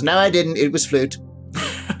and goes, "No, I didn't. It was Flute."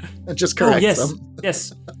 And just corrects Oh yes. them.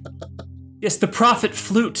 Yes. Yes. The prophet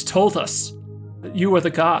Flute told us that you are the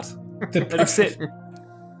god. The That is it.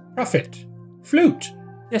 prophet. Flute.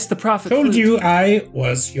 Yes. The prophet Told Flute. you I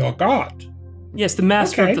was your god. Yes. The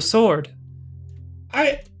master Okay. of the sword.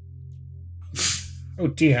 Oh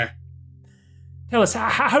dear. Tell us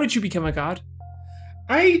how did you become a god?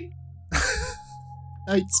 Night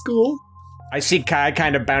school. I see Kai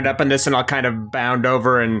kind of bound up in this, and I'll kind of bound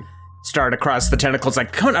over and start across the tentacles.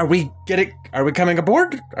 Like, come on, are we coming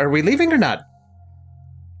aboard? Are we leaving or not?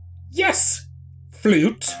 Yes,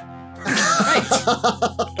 Flute.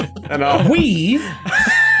 And I'll We,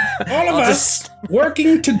 all of us,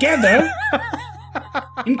 working together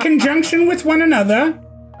in conjunction with one another.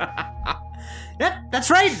 Yep, that's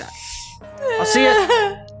right. I'll see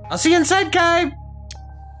you. I'll see you inside, Kai.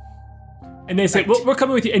 And they say, well, we're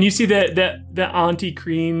coming with you. And you see the Auntie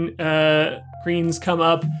Creens come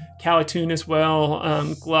up, Calatoon as well,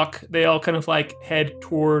 Gluck. They all kind of like head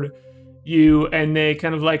toward you, and they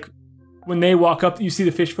kind of like, when they walk up, you see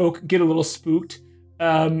the fish folk get a little spooked.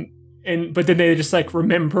 But then they just like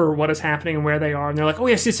remember what is happening and where they are. And they're like, oh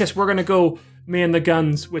yes, we're gonna go man the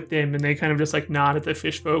guns with them. And they kind of just like nod at the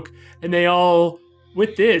fish folk. And they all,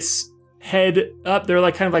 with this, head up. They're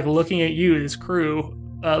like kind of like looking at you, this crew,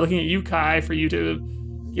 looking at you, Kai, for you to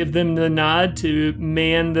give them the nod to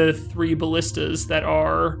man the 3 ballistas that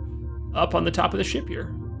are up on the top of the ship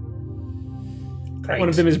here. Great. One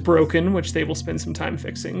of them is broken, which they will spend some time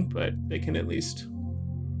fixing, but they can at least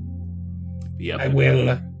be up. I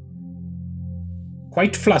will,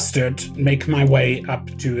 quite flustered, make my way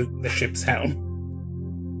up to the ship's helm.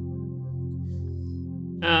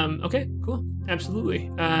 Okay, cool.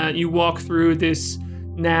 Absolutely. You walk through this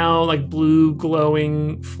now like blue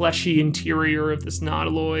glowing fleshy interior of this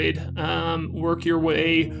nautiloid, work your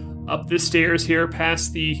way up the stairs here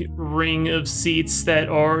past the ring of seats that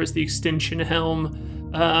are the extension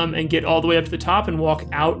helm, and get all the way up to the top and walk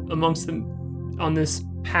out amongst them on this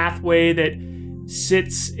pathway that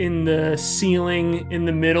sits in the ceiling in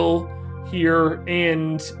the middle here,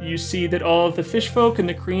 and you see that all of the fish folk and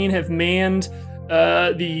the Kreen have manned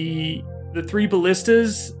the 3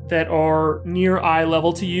 ballistas that are near eye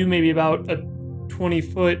level to you, maybe about a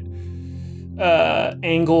 20-foot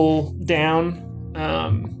angle down,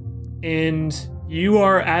 and you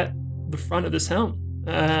are at the front of this helm.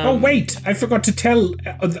 Oh wait, I forgot to tell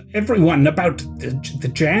everyone about the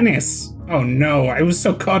Janice. Oh no, I was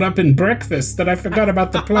so caught up in breakfast that I forgot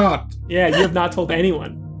about the plot. Yeah, you have not told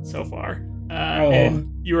anyone so far. And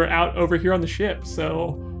you are out over here on the ship,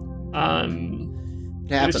 so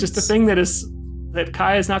it's just a thing that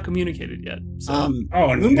Kai has not communicated yet. So.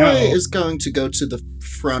 Moonboy is going to go to the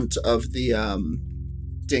front of the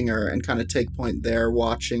dinger and kind of take point there,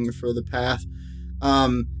 watching for the path.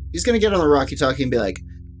 He's going to get on the walkie-talkie and be like,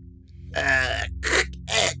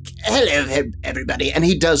 hello, everybody. And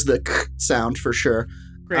he does the sound for sure.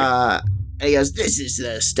 Great. And he goes, this is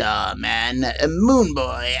the Starman.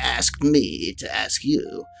 Moonboy asked me to ask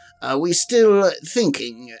you. Are we still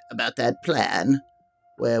thinking about that plan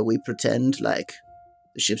where we pretend like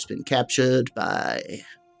the ship's been captured by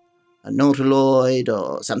a nautiloid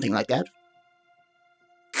or something like that?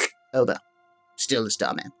 Over. Still the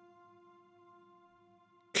Starman.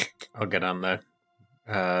 I'll get on the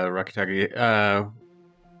walkie-talkie.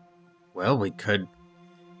 Well, we could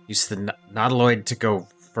use the nautiloid to go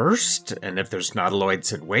first, and if there's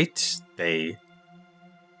nautiloids in wait,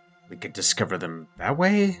 we could discover them that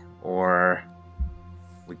way, or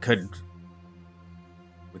we could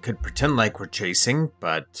pretend like we're chasing,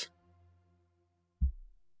 but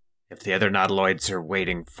if the other nautiloids are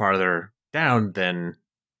waiting farther down, then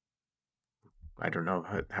I don't know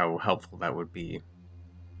how helpful that would be.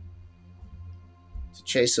 To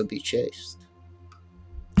chase or be chased.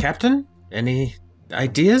 Captain, any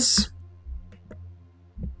ideas?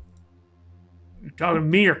 You talking to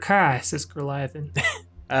me or Kai? Says Goliathan.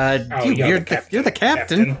 You're the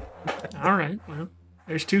captain. All right. Well,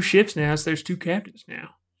 there's 2 ships now, so there's 2 captains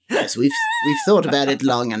now. Yes, we've thought about it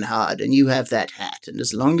long and hard, and you have that hat, and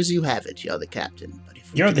as long as you have it, you're the captain. But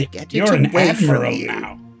if we you're an admiral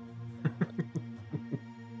now.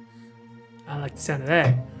 I like the sound of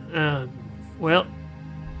that. Well,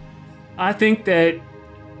 I think that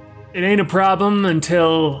it ain't a problem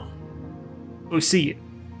until we see it.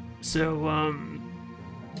 So,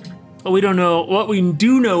 but we don't know. What we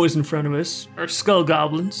do know is in front of us are skull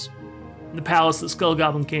goblins, in the palace of the Skull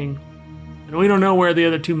Goblin King, and we don't know where the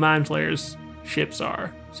other 2 Mind Flayers ships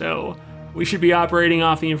are. So we should be operating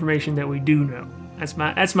off the information that we do know.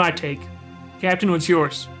 That's my take. Captain, what's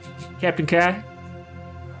yours? Captain Kai?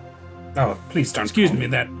 Oh, please don't Excuse call me.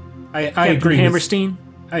 me that. I Captain agree. Hammerstein?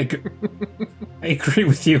 I agree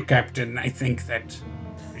with you, Captain. I think that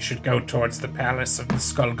we should go towards the palace of the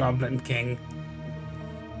Skull Goblin King.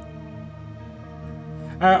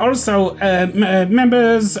 Also,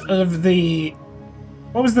 members of the...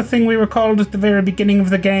 What was the thing we were called at the very beginning of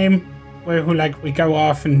the game? Where we go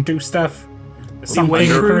off and do stuff? The something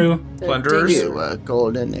crew? Plunderers?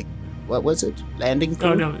 Golden... What was it? Landing crew?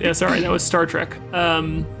 Oh, no. Yeah, sorry. That was Star Trek.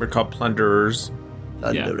 We're called plunderers.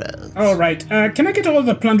 Plunderers. All right. Can I get all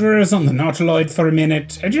the plunderers on the nautiloid for a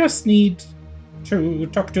minute? I just need to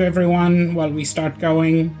talk to everyone while we start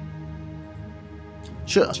going.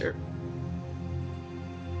 Sure.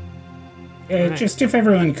 Right. Just if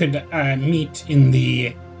everyone could meet in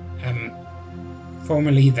the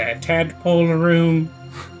formerly the tadpole room,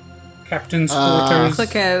 captain's quarters. Click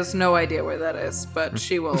has no idea where that is, but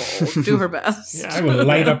she will do her best. Yeah. I will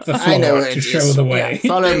light up the I know floor where it to is. show the way.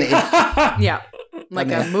 Follow me. Yeah.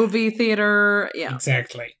 Like a movie theater. Yeah.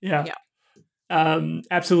 Exactly. Yeah.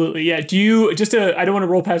 Absolutely. Yeah. Do you I don't want to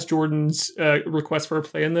roll past Jordan's request for a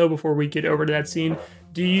plan though before we get over to that scene.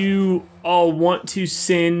 Do you all want to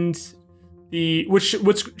send which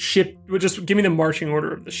ship? Just give me the marching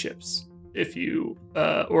order of the ships. if you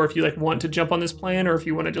like want to jump on this plan, or if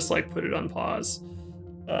you want to just like put it on pause.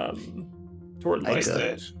 Toward Like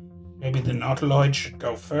maybe the Nautiloid should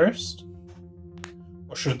go first,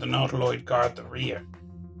 or should the Nautiloid guard the rear?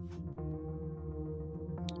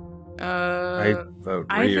 I vote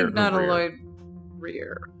I rear. think Nautiloid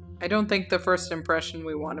rear. I don't think the first impression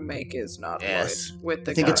we want to make is Nautiloid. Yes. With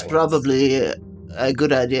the I think it's guards. probably a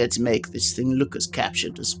good idea to make this thing look as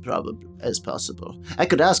captured as possible. I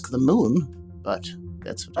could ask the moon, but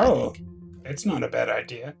that's what I think. It's not a bad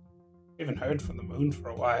idea. We haven't heard from the moon for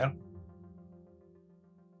a while.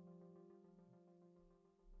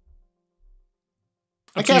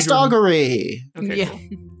 I cast augury. Okay, Yeah. cool.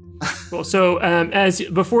 Cool. So,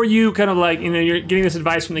 before you kind of like, you're getting this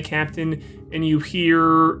advice from the captain, and you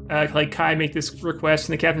hear like Kai make this request,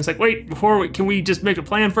 and the captain's like, "Wait, can we just make a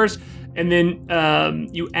plan first?" And then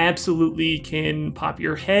you absolutely can pop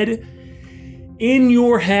your head in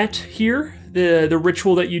your hat here, the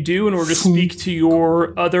ritual that you do in order to speak to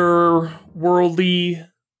your other worldly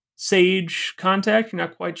sage contact. You're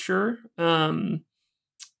not quite sure.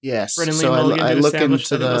 Yes. Brennan So Lee Mulligan I did look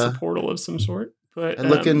establish into that it was a the portal of some sort. But I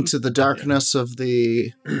look into the darkness of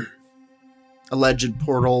the alleged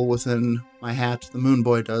portal within my hat. The moon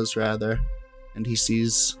boy does, rather, and he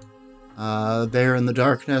sees there in the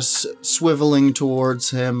darkness, swiveling towards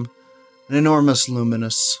him, an enormous,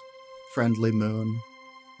 luminous, friendly moon.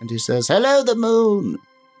 And he says, "Hello, the moon.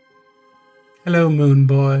 Hello, Moon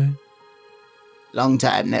Boy. Long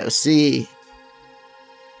time no see."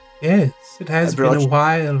 Yes, it has I brought been a you-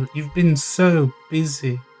 while. You've been so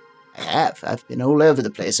busy. I have. I've been all over the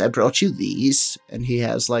place. I brought you these. And he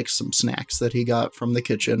has, like, some snacks that he got from the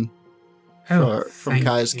kitchen, from thank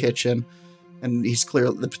Kai's you. kitchen. And it's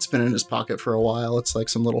been in his pocket for a while. It's like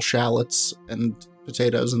some little shallots and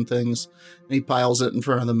potatoes and things. And he piles it in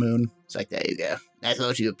front of the moon. It's like, there you go. I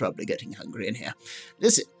thought you were probably getting hungry in here.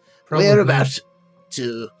 Listen, we're about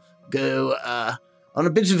to go on a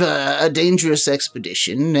bit of a dangerous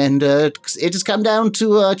expedition, and it has come down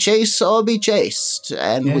to chase or be chased.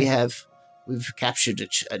 And Yeah. we've captured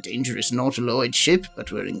a dangerous Nautiloid ship, but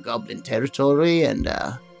we're in Goblin territory, and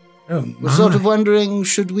we're sort of wondering,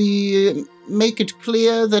 should we make it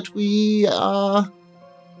clear that we are...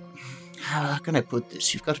 How can I put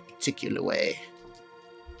this? You've got a particular way.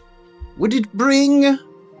 Would it bring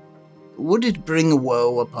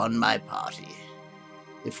woe upon my party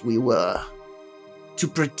if we were to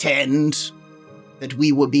pretend that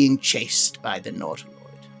we were being chased by the Nautiloid?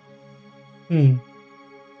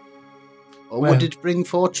 Or Well. would it bring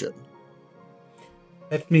fortune?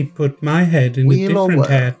 Let me put my head in Wheel a or different woe?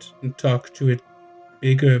 hat and talk to a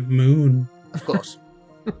bigger moon. Of course.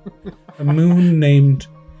 A moon named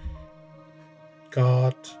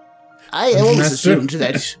God. I And always Master- assumed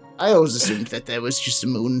that there was just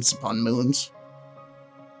moons upon moons.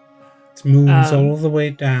 It's moons Um, all the way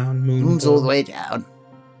down. Moons all the way down.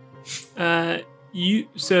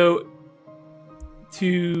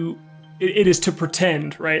 It is to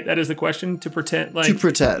pretend, right? That is the question. To pretend, like To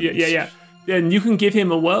pretend. Yeah. Then you can give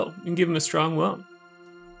him a woe. You can give him a strong woe.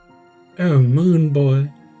 Oh, Moon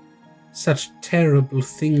Boy. Such terrible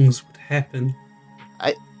things would happen.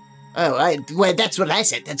 Well, that's what I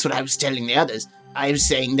said. That's what I was telling the others. I was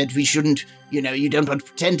saying that we shouldn't, you don't want to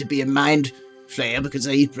pretend to be a mind flayer because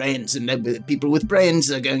they eat brains, and people with brains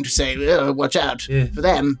are going to say, oh, watch out Yeah. for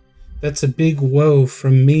them. That's a big woe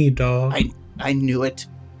from me, dog. I knew it.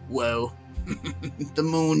 Whoa. The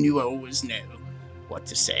moon, you always know what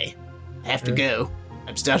to say. I have to go.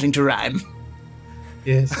 I'm starting to rhyme.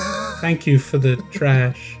 Yes. Thank you for the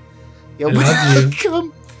trash. You're I love you.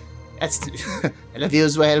 welcome. I love you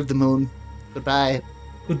as well, the moon. Goodbye.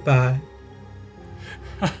 Goodbye.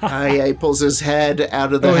 He pulls his head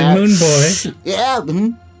out of the Oh, hat. and Moon Boy, Yeah,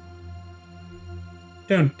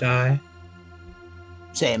 don't die.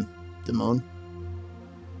 same. The moon.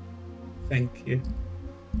 Thank you.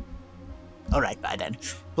 All right, bye then.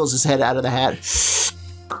 Pulls his head out of the hat.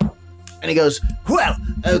 And he goes, well,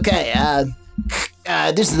 okay,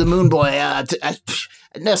 this is the moon boy,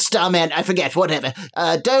 no, Starman, I forget, whatever.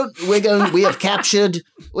 We have captured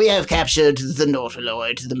the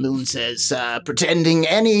Nautiloid, the moon says, pretending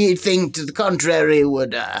anything to the contrary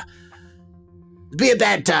would, be a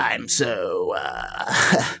bad time, so,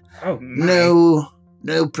 Oh, no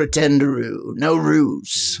pretenderoo, no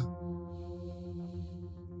ruse.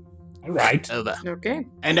 All right. Over. Okay.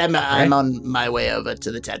 And I'm on my way over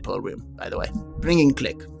to the tadpole room, by the way. Bringing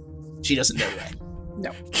Click. She doesn't know the way.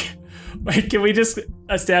 No. Like, can we just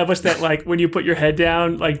establish that, like, when you put your head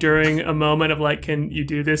down, like, during a moment of, like, can you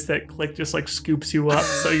do this, that Click just, like, scoops you up,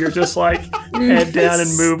 so you're just, like, head down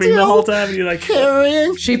and moving the whole time, and you're, like...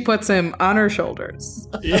 Carrying. She puts him on her shoulders.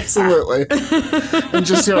 Yeah. Absolutely. And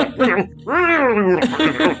just, Yeah,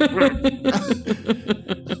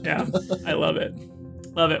 I love it.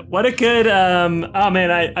 Love it. What a good, oh,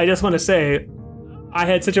 man, I just want to say, I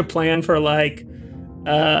had such a plan for, like,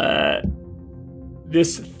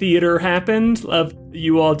 this theater happened of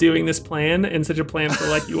you all doing this plan, and such a plan for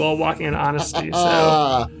like you all walking in honesty.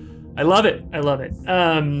 So I love it. I love it.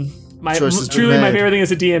 My favorite thing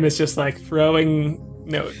as a DM is just like throwing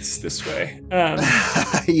notes this way.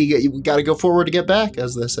 you got to go forward to get back,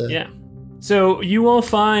 as they say. Yeah. So you all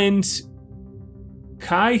find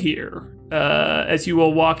Kai here. As you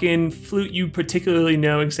all walk in, Flute, you particularly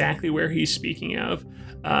know exactly where he's speaking of.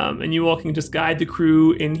 And you all can just guide the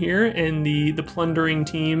crew in here, and the plundering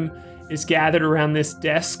team is gathered around this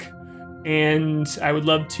desk. And I would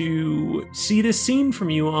love to see this scene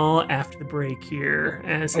from you all after the break here,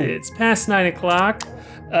 as it's past 9 o'clock.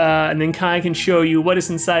 And then Kai can show you what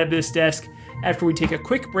is inside of this desk after we take a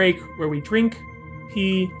quick break where we drink,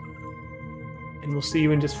 pee, and we'll see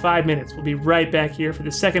you in just 5 minutes. We'll be right back here for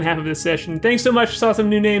the second half of this session. Thanks so much. Saw some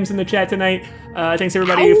new names in the chat tonight. Thanks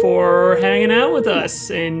everybody for hanging out with us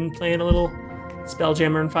and playing a little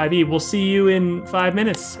Spelljammer in 5e. We'll see you in 5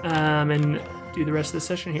 minutes and do the rest of the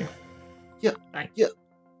session here. Yeah. Bye. Yeah.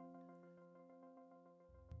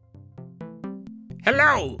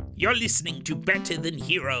 Hello! You're listening to Better Than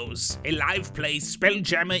Heroes, a live play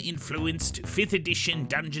Spelljammer-influenced 5th edition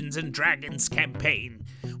Dungeons & Dragons campaign.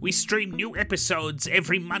 We stream new episodes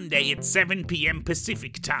every Monday at 7 p.m.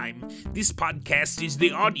 Pacific Time. This podcast is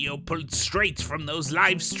the audio pulled straight from those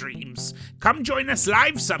live streams. Come join us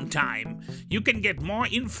live sometime. You can get more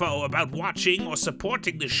info about watching or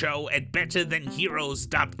supporting the show at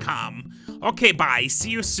betterthanheroes.com. Okay, bye.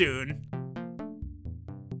 See you soon.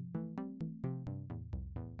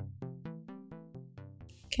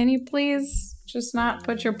 Can you please just not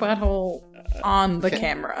put your butthole on the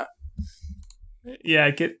camera? Yeah,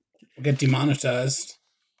 get demonetized.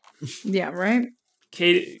 Yeah, right?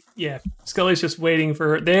 Kate, yeah, Scully's just waiting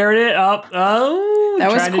for her. There it is. Oh, that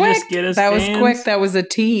was quick. Just get us that banned. Was quick. That was a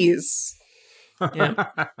tease. Yeah.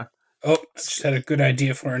 Oh, I just had a good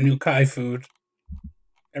idea for a new Kai food.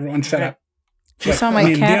 Everyone shut up. She saw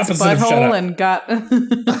my cat's butthole and got...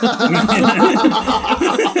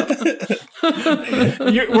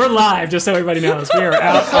 We're live, just so everybody knows. We are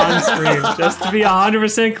out on stream, just to be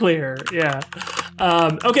 100% clear. Yeah.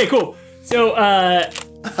 Okay, cool. So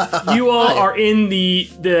you all are in the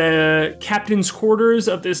captain's quarters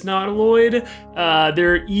of this Nautiloid.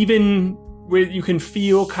 They're even... You can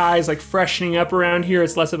feel Kai's like freshening up around here.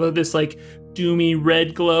 It's less of this like doomy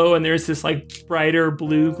red glow, and there's this like brighter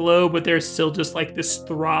blue glow, but there's still just like this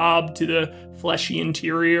throb to the fleshy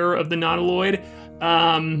interior of the Nautiloid.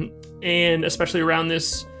 And especially around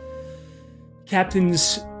this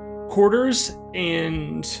captain's quarters.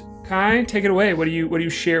 And Kai, take it away. What do you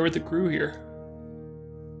share with the crew here?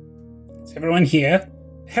 Is everyone here?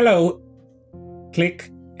 Hello,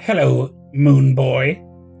 Click. Hello, Moon Boy.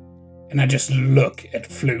 And I just look at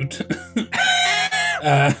Flute.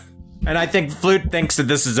 And I think Flute thinks that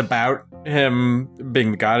this is about him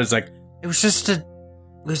being the god. It's like, it was just a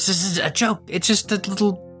joke. It's just a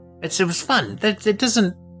little, it was fun.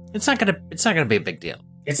 It's not gonna be a big deal.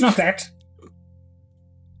 It's not that.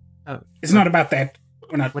 Oh. It's not about that.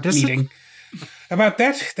 We're not What is meeting. About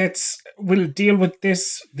that, we'll deal with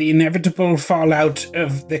this, the inevitable fallout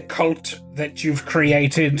of the cult that you've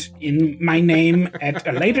created in my name at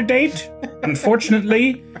a later date,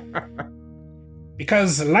 unfortunately.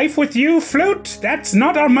 Because life with you, Flute, that's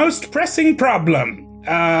not our most pressing problem.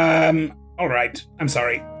 Alright, I'm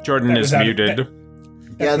sorry. Jordan is muted.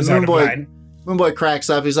 The Moon Boy cracks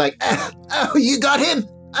up. He's like, oh, you got him?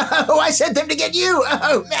 Oh, I sent them to get you.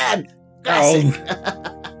 Oh, man. Classic.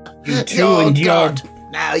 You two and your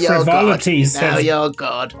frivolities have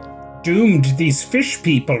doomed these fish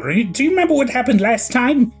people. Do you remember what happened last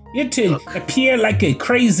time? You had to appear like a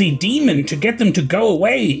crazy demon to get them to go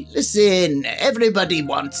away. Listen, everybody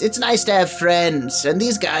wants... It's nice to have friends, and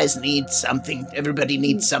these guys need something. Everybody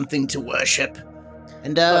needs something to worship.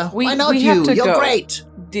 And why not you? You're great.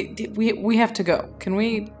 We have to go. Can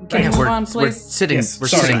we move on, please? We're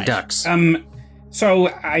sitting ducks. So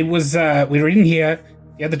I was, we were in here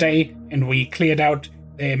the other day, and we cleared out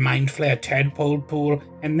the Mind Flare tadpole pool,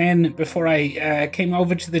 and then before I came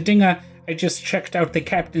over to the dinger, I just checked out the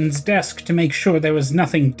captain's desk to make sure there was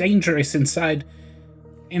nothing dangerous inside,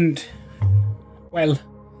 and, well,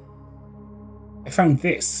 I found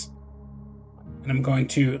this. and I'm going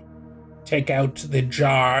to take out the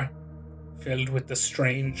jar filled with the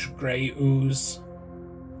strange gray ooze.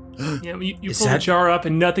 Yeah, you Is pull the that- jar up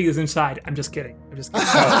and nothing is inside. I'm just kidding. Get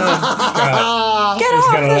off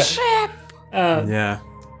the ship! Yeah.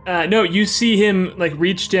 No, you see him like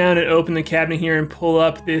reach down and open the cabinet here and pull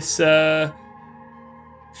up this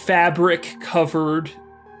fabric-covered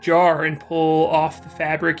jar and pull off the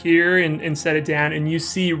fabric here and set it down. And you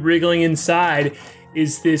see wriggling inside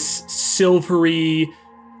is this silvery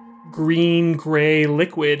green-gray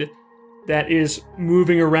liquid that is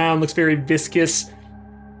moving around, looks very viscous.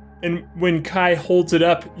 And when Kai holds it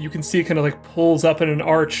up, you can see it kind of like pulls up in an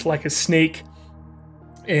arch like a snake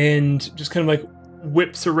and just kind of like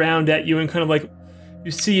whips around at you, and kind of like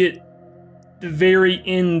you see it, the very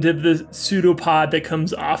end of the pseudopod that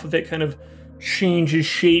comes off of it kind of changes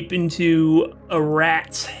shape into a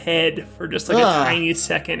rat's head for just like a tiny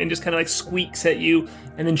second and just kind of like squeaks at you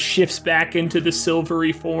and then shifts back into the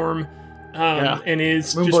silvery form and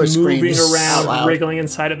is Moonboy just moving screams around, out loud. wriggling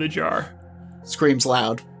inside of the jar. Screams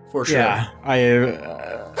loud, for sure. Yeah. I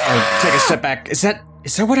take a step back. Is that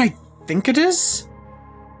what I think it is?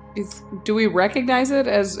 Do we recognize it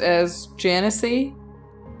as Janice-y?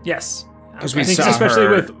 Yes. 'Cause I we think saw especially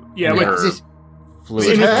her with in with her fluid.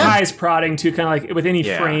 with her? Kai's prodding too, kind of like with any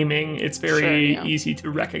Yeah. framing, it's very Sure, yeah. easy to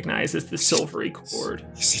recognize as the silvery cord.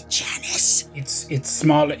 Is it Janice? It's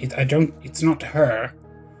small. It's not her.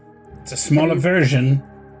 It's a smaller version,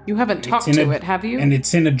 You haven't It's talked in to a- it, have you? and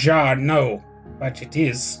it's in a jar. No, but it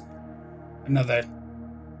is another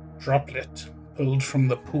droplet pulled from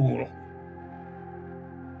the pool.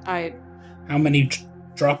 How many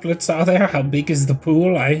droplets are there? How big is the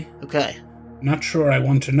pool? I'm Okay. not sure I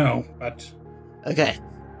want to know, but Okay.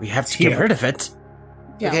 We have to Here. get rid of it.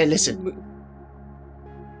 Yeah. Okay, listen.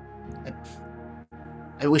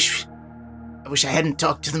 I wish I hadn't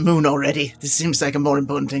talked to the moon already. This seems like a more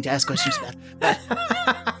important thing to ask questions about.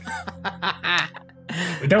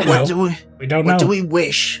 we don't know. We don't know. What do we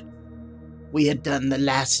wish we had done the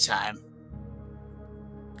last time?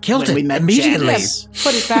 Killed When it we met immediately. Janice.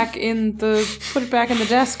 Put it back in the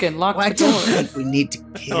desk and lock Well, I the door. don't think we need to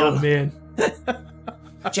Oh kill. man.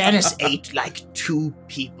 Janice ate like 2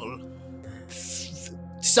 people.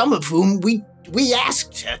 Some of whom we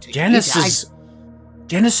asked her to Janice eat.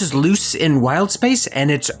 Janice is loose in wild space,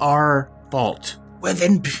 and it's our fault. Well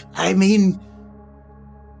then, I mean...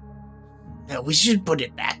 No, we should put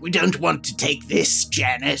it back. We don't want to take this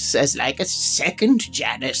Janice as like a second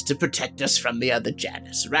Janice to protect us from the other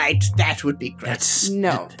Janice, right? That would be great. That's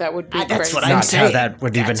No, that would be That's crazy. what Not I'm how saying. that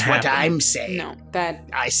would even That's what happen. I'm saying. No, that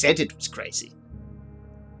I said it was crazy.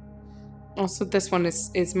 also this one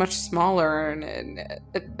is much smaller and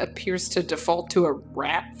it appears to default to a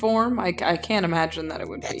rat form. I can't imagine that it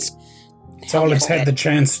would That's- be. it's all it's had the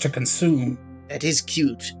chance to consume. That is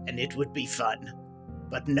cute, and it would be fun.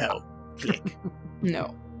 But no. Click.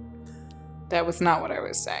 No, that was not what I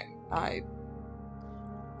was saying. I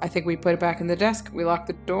think we put it back in the desk. We lock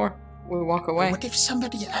the door. We walk away. What if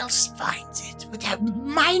somebody else finds it? Would have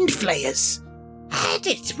mind flayers had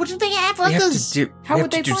it? Wouldn't they have We have others? to do. How we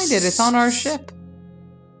would have they to do find it? It's on our s- ship.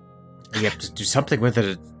 We have to do something with it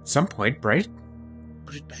at some point, right?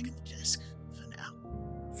 Put it back in the desk for now.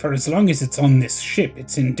 For as long as it's on this ship,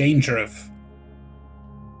 it's in danger of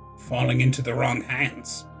falling into the wrong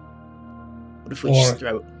hands. What if we Or- just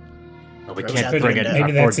throw it? Well, we Throws can't out bring the it window.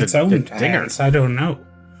 Maybe aboard that's its the own dinger. hands. I don't know.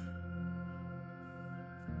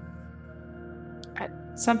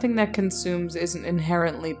 Something that consumes isn't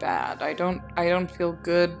inherently bad. I don't feel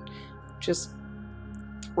good just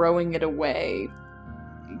throwing it away.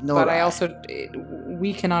 Nor but I also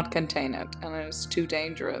we cannot contain it, and it's too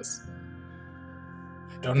dangerous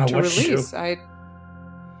I don't know to what to do. release. I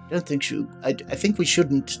don't think I think we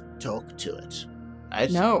shouldn't talk to it.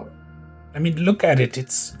 Right? no. I mean, look at it.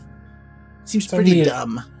 It's Seems It's pretty only a-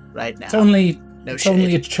 dumb right now. it's only no it's shade.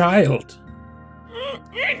 only a child.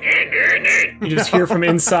 You just hear from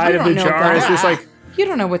inside You of the don't know jar. It's that. just like You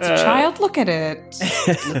don't know what's a child. Look at it.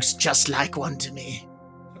 Looks just like one to me.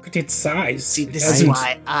 Look at its size. See, It this is hasn't-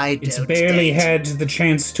 why I don't It's barely date. had the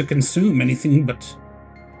chance to consume anything but.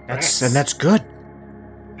 That's rats. and that's good.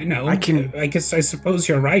 I know. I can- I guess. I suppose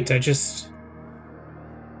you're right. I just.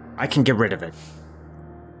 I can get rid of it.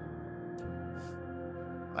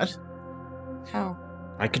 What? How?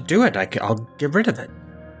 I could do it. I'll get rid of it.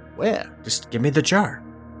 Where? Just give me the jar.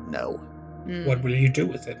 No. Mm. What will you do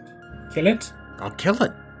with it? Kill it? I'll kill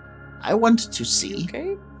it. I want to see.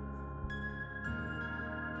 Okay.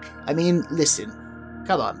 I mean, listen.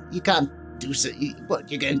 Come on. You can't do so.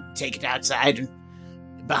 What? You're going to take it outside and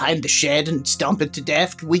behind the shed and stomp it to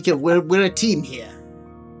death? We're a team here.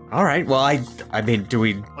 All right. Well, I mean, do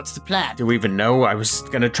we What's the plan? even know? I was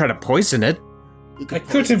gonna try to poison it. You I could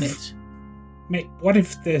poison have. it. What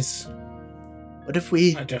if there's? What if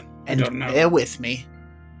we... I and don't know. bear with me.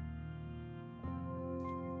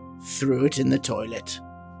 Threw it in the toilet.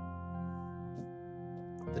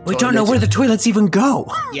 We don't know where the toilets even go.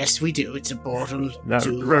 Yes, we do. It's a portal No,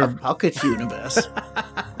 to a pocket universe.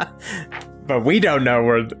 But we don't know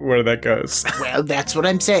where that goes. Well, that's what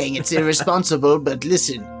I'm saying. It's irresponsible, but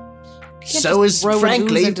listen. Can't So just is, throw an ooze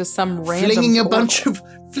frankly, into some random flinging a portal. bunch of...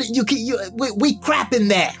 we crap in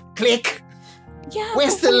there. Click. Yeah.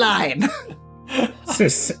 Where's the line?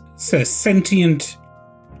 It's a sentient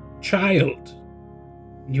child.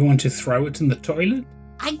 You want to throw it in the toilet?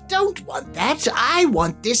 I don't want that. I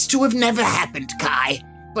want this to have never happened, Kai.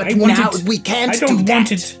 But I want now it- we can't I don't do want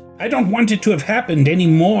that. it. I don't want it to have happened any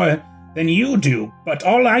more than you do. But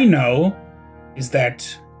all I know is that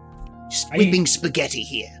Squealing spaghetti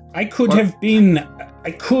here. I could have been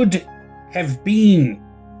a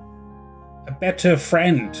better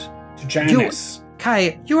friend to Janice.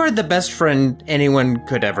 Kai, you are the best friend anyone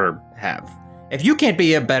could ever have. If you can't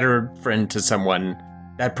be a better friend to someone,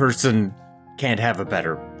 that person can't have a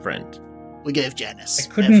better friend. We gave Janice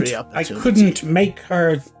I every couldn't opportunity make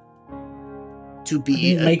her to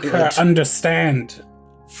be a make her good understand.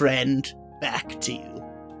 friend back to you.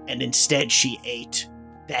 And instead she ate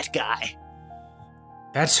that guy.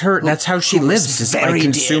 That's her. That's how she who was lives, is very by dear to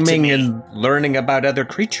consuming me. and learning about other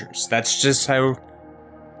creatures. That's just how.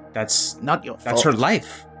 That's Not your fault. that's her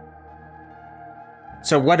life.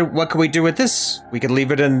 So what can we do with this? We could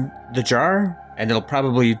leave it in the jar, and it'll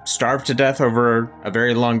probably starve to death over a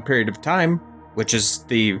very long period of time, which is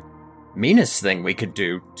the meanest thing we could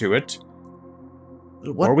do to it.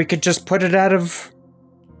 What, Or we could just put it out of.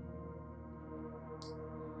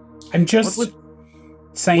 I'm just What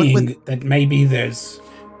saying what that maybe there's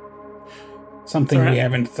something Sorry. we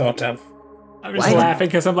haven't thought of. I'm just Why- laughing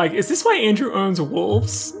because I'm like, is this why Andrew owns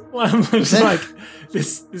wolves? I'm just That- like,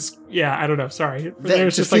 this. Yeah, I don't know. Sorry. to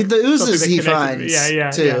There's just feed like the something oozes that he connected me. finds,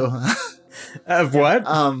 Yeah, too. Of what?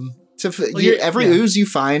 Every ooze you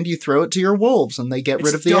find, you throw it to your wolves, and they get rid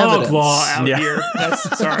of It's the dog evidence. law out Yeah. here.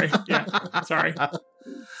 That's sorry. Yeah, sorry.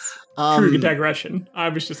 True digression. I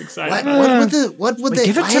was just excited. what would they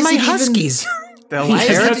Give it why to is my even- huskies. They'll Why is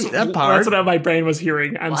tear it- it apart. That's what my brain was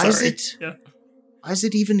hearing. I'm Why is sorry. it- Yeah. Why is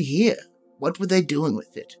it even here? What were they doing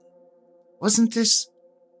with it? Wasn't this...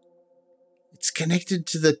 It's connected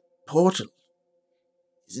to the portal,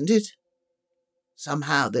 isn't it?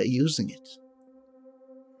 Somehow they're using it.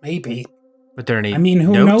 Maybe. Were there any I mean,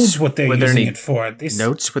 who notes? knows what they're Were there using any it for? This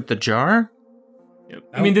notes with the jar? Yep.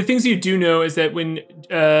 I mean, the things you do know is that when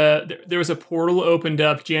there was a portal opened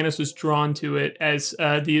up, Janice was drawn to it as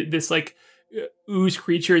this ooze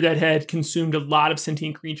creature that had consumed a lot of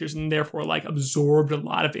sentient creatures and therefore like absorbed a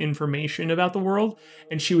lot of information about the world.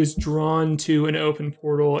 And she was drawn to an open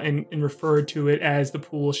portal and referred to it as the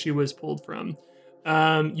pool she was pulled from.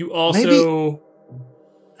 You also,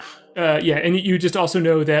 and you just also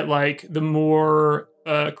know that like the more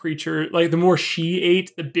creature, like the more she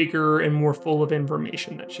ate, the bigger and more full of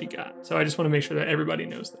information that she got. So I just want to make sure that everybody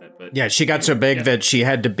knows that. But Yeah, she got so big that she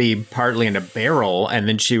had to be partly in a barrel, and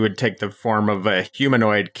then she would take the form of a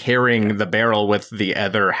humanoid carrying the barrel with the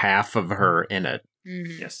other half of her in it.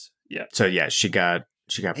 yes, yeah. So yeah, she got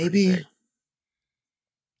pretty Maybe... big.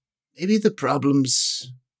 Maybe the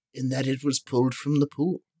problem's in that it was pulled from the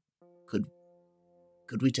pool.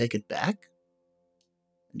 Could we take it back?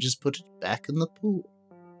 And just put it back in the pool?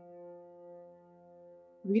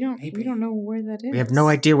 We don't know where that is. We have no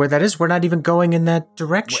idea where that is. We're not even going in that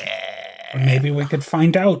direction. Or maybe we could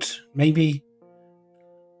find out. Maybe.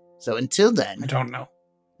 So until then, I don't know.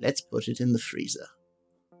 let's put it in the freezer.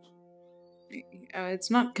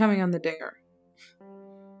 It's not coming on the dinger.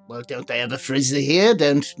 Well, don't they have a freezer here?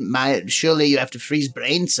 Surely you have to freeze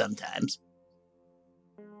brains sometimes.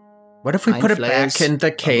 What if we Mind put it flayers, back in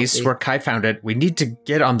the case probably. where Kai found it? We need to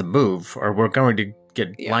get on the move, or we're going to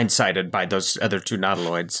get blindsided by those other two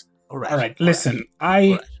nautiloids. All right. All right, listen.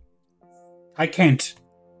 I can't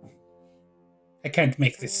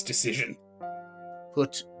make this decision.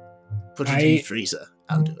 Put it in the freezer.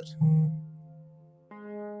 I'll do it.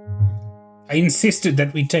 I insisted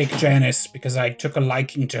that we take Janice because I took a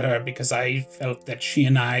liking to her because I felt that she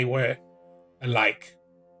and I were alike.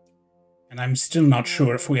 And I'm still not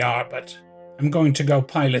sure if we are, but I'm going to go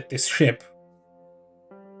pilot this ship.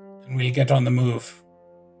 And we'll get on the move.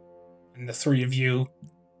 And the three of you,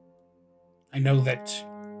 I know that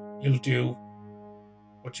you'll do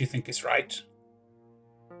what you think is right.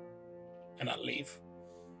 And I'll leave.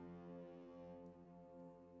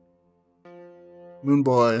 Moon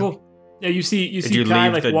Boy. Cool. Yeah, you see you Kai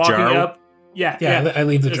leave like the walking jar? up. Yeah. I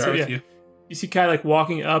leave the That's jar it, with yeah. you. You see Kai like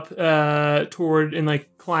walking up toward and like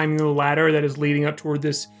climbing the ladder that is leading up toward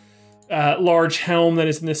this large helm that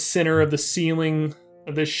is in the center of the ceiling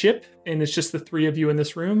of this ship, and it's just the three of you in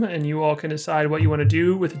this room, and you all can decide what you want to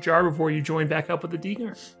do with the jar before you join back up with the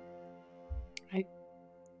Dinger.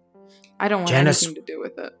 I don't want Janice- anything to do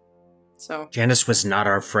with it. So Janice was not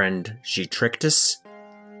our friend. She tricked us.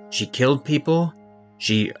 She killed people.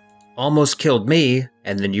 She almost killed me,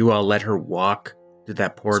 and then you all let her walk through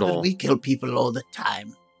that portal. But we kill people all the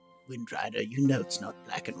time, Windrider. You know it's not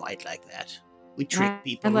black and white like that. We trick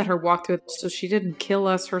people I let her walk through it so she didn't kill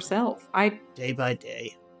us herself. day by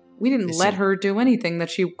day. We didn't Listen. let her do anything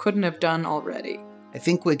that she couldn't have done already. I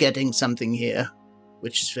think we're getting something here,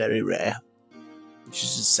 which is very rare, which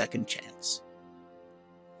is a second chance.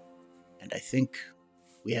 And I think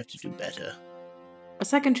we have to do better. A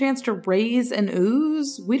second chance to raise an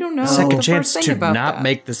ooze? We don't know. Second the chance first thing to about not that.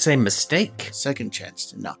 make the same mistake. Second chance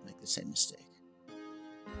to not make the same mistake.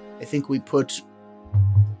 I think we put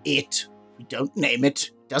it, we don't name it,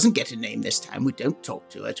 it doesn't get a name this time, we don't talk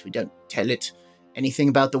to it, we don't tell it anything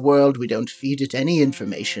about the world, we don't feed it any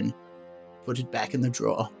information, put it back in the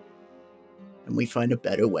drawer, and we find a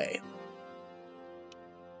better way.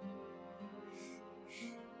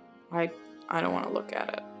 I don't want to look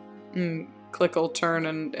at it. Click will turn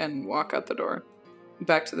and walk out the door.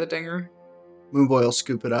 Back to the Dinger. Moonboy will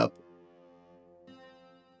scoop it up.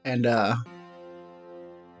 And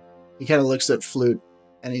he kind of looks at Flute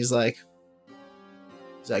and he's like,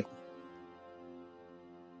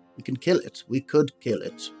 we can kill it. We could kill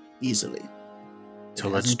it easily. So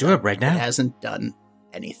let's do it right It now. hasn't done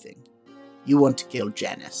anything. You want to kill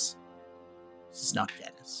Janice. This is not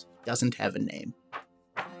Janice. It doesn't have a name.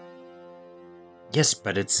 Yes,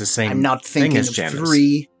 but it's the same I'm not thing thinking as of Janice.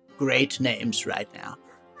 3 great names right now.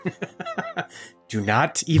 Do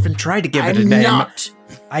not even try to give it a I'm name. not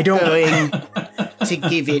I don't. going to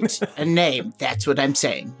give it a name. That's what I'm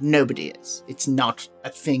saying. Nobody is. It's not a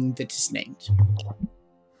thing that is named.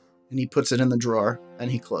 and he puts it in the drawer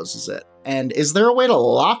and he closes it. And is there a way to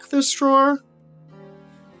lock this drawer?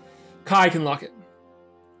 Kai can lock it.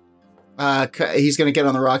 He's gonna get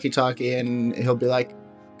on the Rocky Talkie and he'll be like,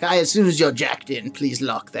 Kai, as soon as you're jacked in, please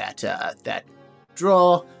lock that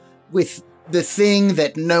drawer with the thing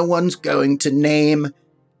that no one's going to name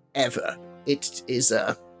ever. It is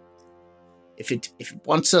if it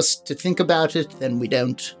wants us to think about it, then we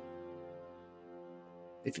don't.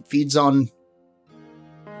 If it feeds on,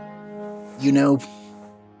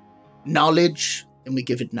 knowledge, then we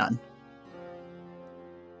give it none.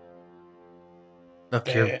 Look,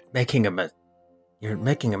 you're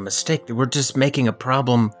making a mistake. We're just making a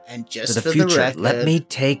problem And just for the for future. the record, Let me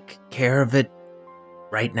take care of it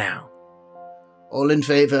right now. all in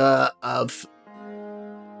favor of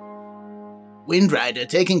Windrider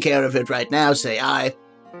taking care of it right now, say aye.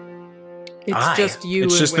 It's Aye. just you.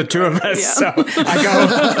 It's and just the two of Windrider, us. yeah. So I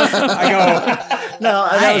go. no,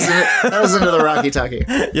 that was into the Rocky Talkie.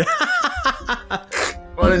 Yeah.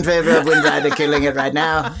 All in favor of Windrider killing it right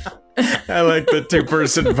now. I like the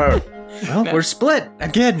 2-person vote. Well, we're split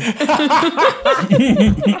again.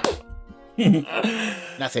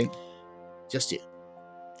 Nothing. Just you.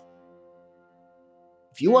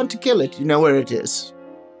 If you want to kill it, you know where it is.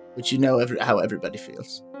 But you know how everybody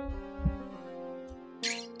feels.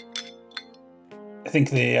 I think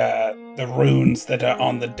the runes that are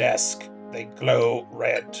on the desk, they glow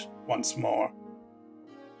red once more.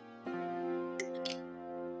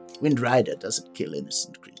 Windrider doesn't kill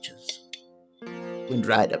innocent creatures.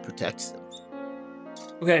 Windrider protects them.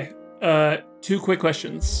 Okay, 2 quick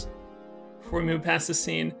questions before we move past the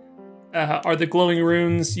scene. Are the glowing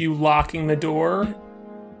runes you locking the door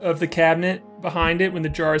of the cabinet behind it when the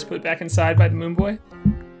jar is put back inside by the Moon Boy?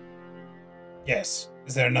 Yes.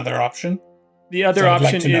 Is there another option? The other So I'd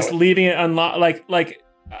like option to know is it. leaving it unlocked. Like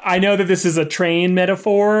I know that this is a train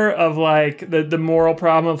metaphor of like the moral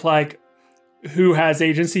problem of like who has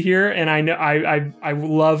agency here, and I know I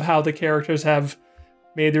love how the characters have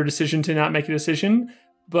made their decision to not make a decision.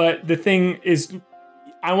 But the thing is,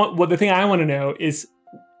 the thing I want to know is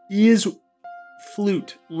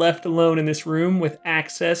Flute left alone in this room with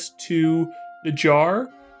access to the jar?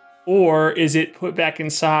 Or is it put back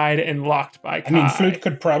inside and locked by Kai? I mean, Flute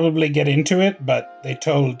could probably get into it, but they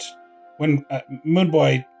told when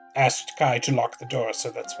Moonboy asked Kai to lock the door,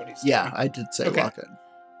 so that's what he's Yeah, doing. I did say Okay. lock it.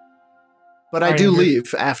 But I Alright, do you're-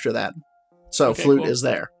 leave after that. So Okay, Flute cool. is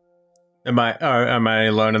there. Am I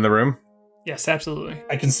alone in the room? Yes, absolutely.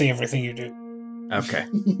 I can see everything you do. Okay.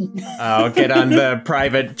 I'll get on the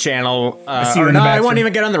private channel. you I won't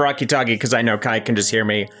even get on the Rocky Talkie because I know Kai can just hear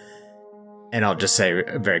me. And I'll just say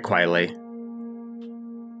very quietly,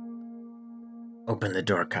 open the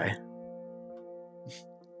door, Kai.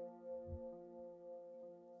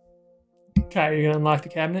 Kai, are you going to unlock the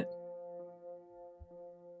cabinet?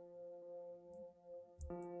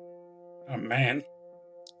 Oh, man.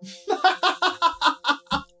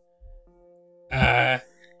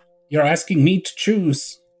 You're asking me to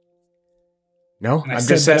choose. No, And I I'm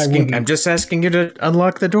said just that I asking. wouldn't. I'm just asking you to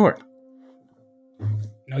unlock the door.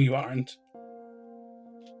 No, you aren't.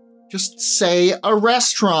 Just say a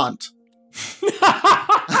restaurant.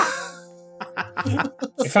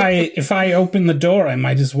 If I open the door, I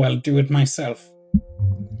might as well do it myself.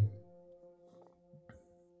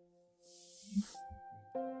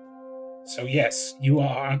 So yes, you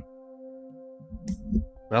are.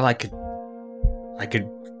 Well, I could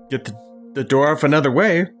get the door off another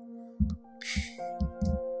way.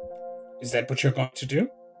 Is that what you're going to do?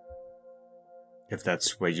 If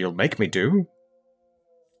that's what you'll make me do.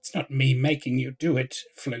 It's not me making you do it,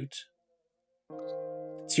 Flute.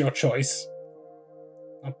 It's your choice,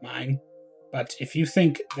 not mine. But if you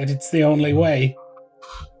think that it's the only way,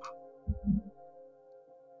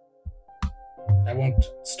 I won't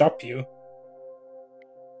stop you.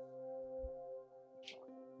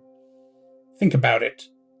 Think about it.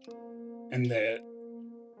 And the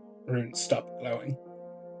runes stop glowing.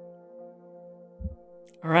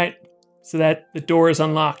 All right. So that the door is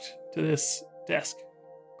unlocked to this desk,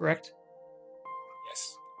 correct?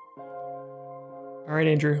 Yes. All right,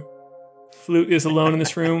 Andrew. Flute is alone in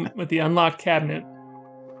this room with the unlocked cabinet.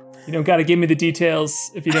 You don't got to give me the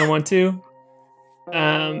details if you don't want to.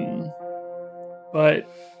 But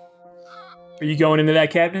are you going into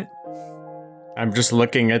that cabinet? I'm just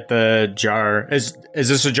looking at the jar. Is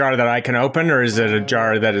this a jar that I can open, or is it a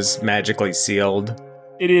jar that is magically sealed?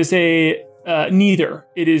 It is a neither.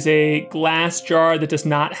 It is a glass jar that does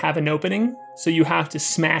not have an opening, so you have to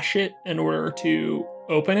smash it in order to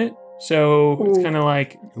open it. So it's kind of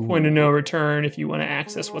like point of no return if you want to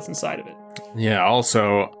access what's inside of it. Yeah,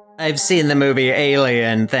 also, I've seen the movie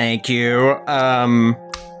Alien, thank you.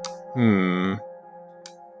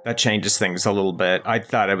 That changes things a little bit. I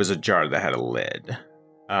thought it was a jar that had a lid.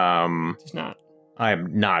 It's not. I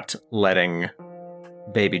am not letting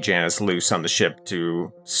baby Janice loose on the ship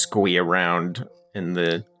to squee around in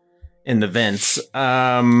the vents.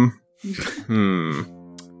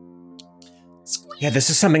 Yeah, this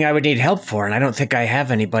is something I would need help for, and I don't think I have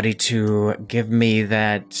anybody to give me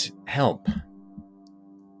that help.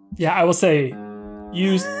 Yeah, I will say,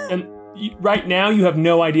 right now you have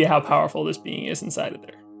no idea how powerful this being is inside of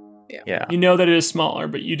there. Yeah. You know that it is smaller,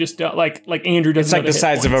 but you just don't, like Andrew doesn't. It's like know the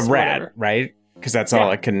size of a rat, whatever. right? Because that's all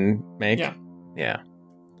it can make. Yeah.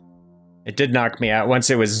 It did knock me out. Once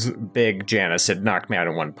it was big, Janice, it knocked me out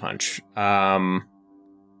in one punch. I'll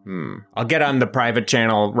get on the private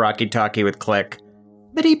channel, Rocky Talkie with Click.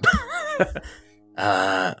 Beep.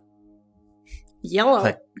 Yellow.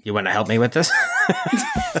 Click, you want to help me with this?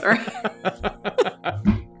 Sorry.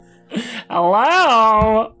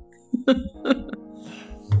 Hello.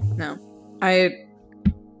 No, I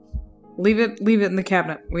leave it in the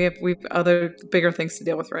cabinet. We've other bigger things to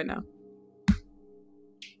deal with right now.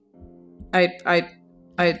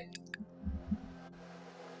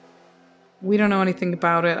 We don't know anything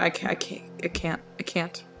about it. I can't.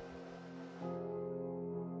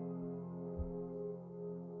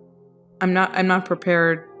 I'm not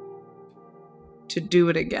prepared to do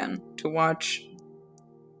it again, to watch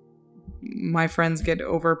my friends get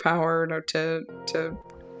overpowered or to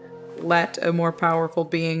let a more powerful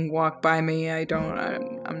being walk by me. I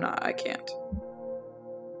can't.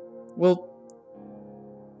 We'll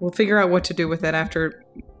figure out what to do with it after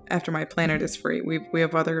my planet is free. We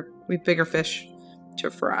have bigger fish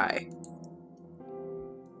to fry.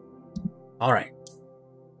 All right.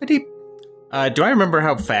 Do I remember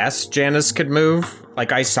how fast Janice could move?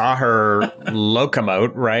 Like, I saw her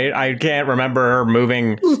locomote, right? I can't remember her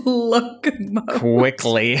moving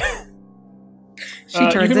quickly. She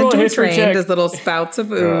turns into a train, does little spouts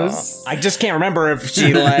of ooze. I just can't remember if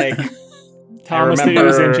she, like... Thomas the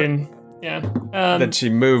Ooze Engine. Yeah. That she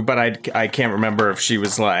moved, but I can't remember if she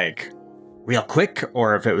was, like, real quick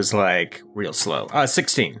or if it was, like, real slow.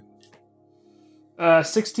 16.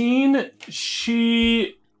 16,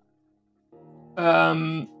 she...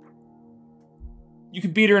 you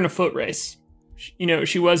could beat her in a foot race.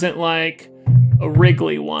 She wasn't like a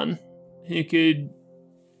Wrigley one. You could,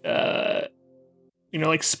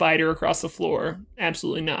 like spider across the floor.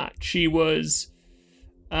 Absolutely not. She was,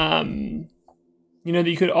 You know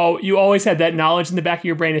that you always had that knowledge in the back of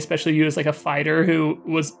your brain, especially you as like a fighter who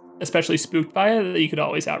was especially spooked by it, that you could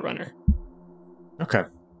always outrun her. Okay,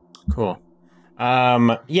 cool.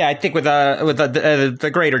 Yeah, I think with the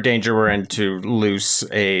greater danger we're in to lose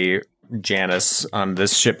a Janus on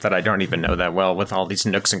this ship that I don't even know that well, with all these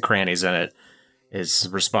nooks and crannies in it, is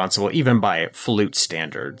responsible even by flute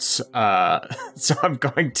standards. So I'm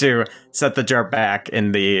going to set the jar back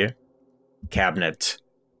in the cabinet,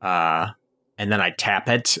 and then I tap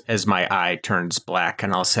it as my eye turns black,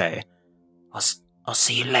 and I'll say, "I'll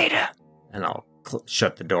see you later," and I'll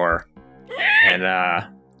shut the door, and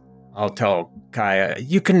I'll tell Kaya,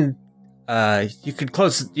 you can lock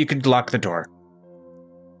the door.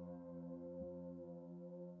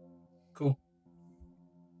 Cool.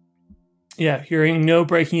 Yeah, hearing no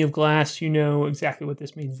breaking of glass, you know exactly what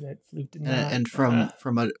this means. That Flute did not. And from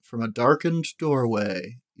a darkened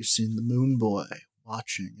doorway, you've seen the Moon Boy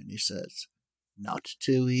watching, and he says, "Not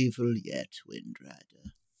too evil yet,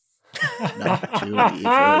 Windrider. Not too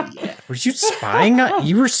evil yet." Were you spying on?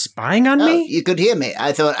 You were spying on me? You could hear me.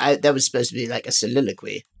 I thought that was supposed to be like a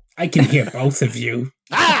soliloquy. I can hear both of you.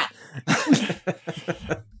 Ah!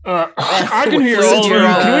 I can hear all of you.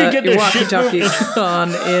 Can we get your this shit walkie-talkie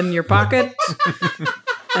on in your pocket?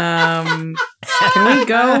 Can we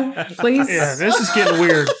go, please? Yeah, this is getting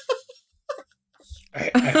weird.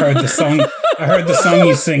 I heard the song. I heard the song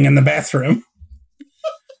you sing in the bathroom.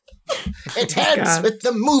 It helps with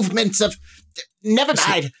the movements of. Never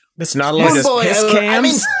mind. This not only does piss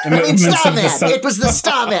cams. I mean Starman. It was the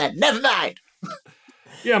Starman. Never mind.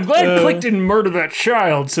 Yeah, I'm glad Click didn't murder that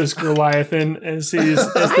child, says Goliathan, as he's.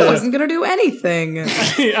 I wasn't gonna do anything.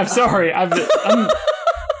 I'm sorry. I'm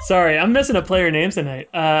sorry. I'm messing up player names tonight.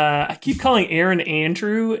 I keep calling Aaron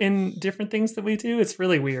Andrew in different things that we do. It's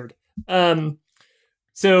really weird.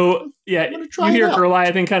 So yeah, you hear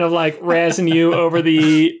Goliathan kind of like razzing you over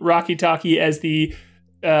the walkie-talkie as the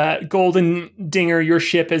golden dinger your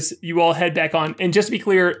ship as you all head back on. And just to be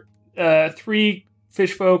clear, 3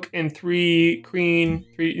 fish folk and 3 Kreen,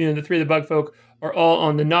 the 3 of the bug folk are all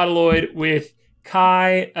on the Nautiloid with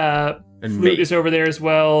Kai. And Flute me is over there as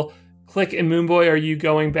well. Click and Moonboy, are you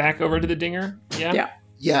going back over to the dinger? Yeah.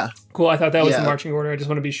 Yeah. Cool. I thought that was the marching order. I just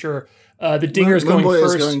want to be sure. The dinger is going Moonboy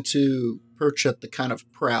first. is going to perch at the kind of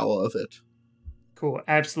prow of it. Cool.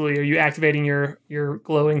 Absolutely. Are you activating your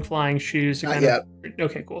glowing flying shoes? To Not yet.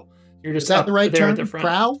 Okay, cool. You're just Is that up the right there term? at the front.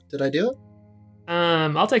 Prow? Did I do it?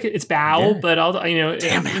 I'll take it. It's bow, but I'll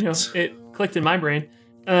Damn it. it clicked in my brain.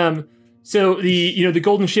 So the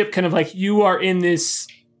golden ship kind of like you are in this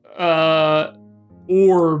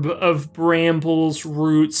orb of brambles,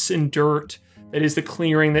 roots, and dirt that is the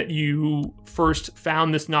clearing that you first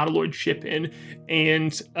found this Nautiloid ship in,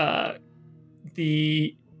 and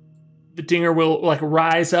the dinger will like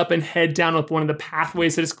rise up and head down up one of the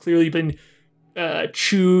pathways that has clearly been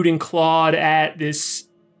chewed and clawed at, this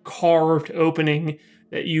carved opening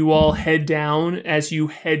that you all head down as you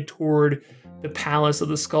head toward the palace of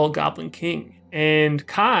the Skull Goblin King. And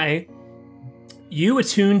Kai, you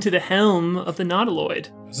attune to the helm of the Nautiloid.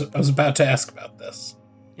 I was about to ask about this.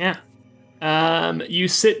 Yeah. You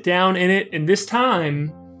sit down in it, and this time,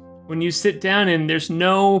 when you sit down in, there's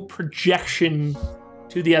no projection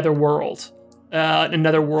to the other world,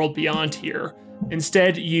 another world beyond here.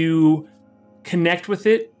 Instead, you connect with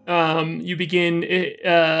it. You begin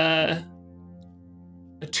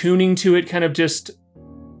attuning to it, kind of just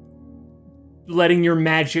letting your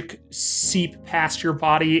magic seep past your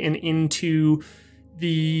body and into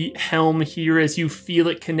the helm here as you feel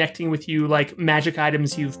it connecting with you like magic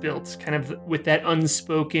items you've built, kind of with that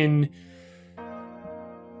unspoken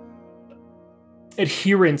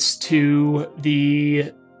adherence to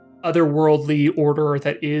the otherworldly order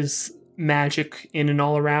that is magic in and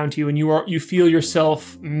all around you. And you feel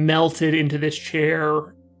yourself melted into this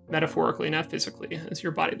chair, metaphorically, not physically, as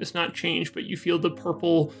your body does not change, but you feel the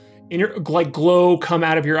purple inner like glow come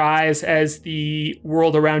out of your eyes as the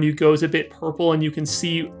world around you goes a bit purple, and you can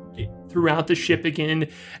see throughout the ship again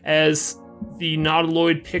as the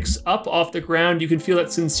Nautiloid picks up off the ground. You can feel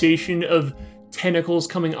that sensation of tentacles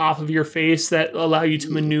coming off of your face that allow you to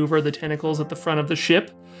maneuver the tentacles at the front of the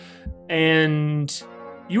ship. And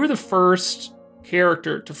you were the first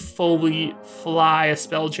character to fully fly a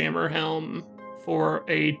Spelljammer helm for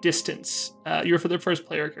a distance. You were for the first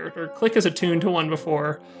player character. Click is attuned to one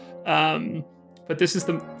before. But this is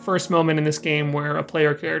the first moment in this game where a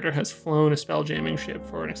player character has flown a spelljamming ship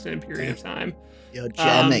for an extended period of time. You're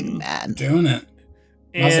jamming, man. Doing it.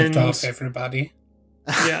 Mazel tov, everybody.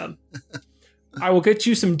 Yeah. I will get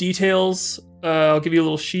you some details. I'll give you a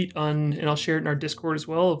little sheet and I'll share it in our Discord as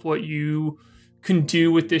well, of what you can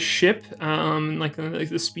do with this ship, like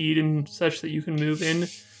the speed and such that you can move in.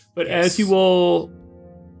 But as you all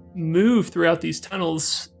move throughout these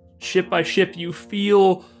tunnels, ship by ship, you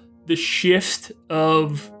feel the shift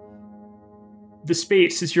of the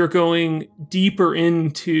space as you're going deeper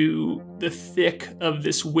into the thick of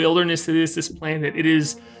this wilderness that is this planet. It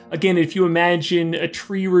is, again, if you imagine a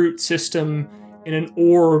tree root system in an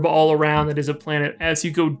orb all around that is a planet, as you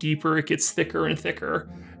go deeper, it gets thicker and thicker.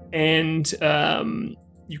 And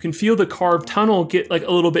you can feel the carved tunnel get like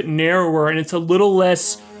a little bit narrower, and it's a little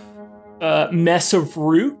less mess of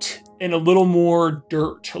root and a little more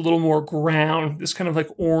dirt, a little more ground, this kind of like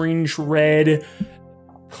orange red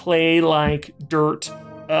clay-like dirt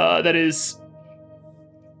that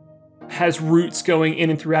has roots going in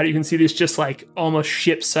and throughout it. You can see there's just like almost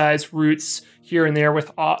ship-sized roots here and there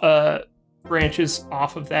with branches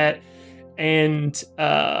off of that. And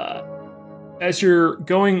as you're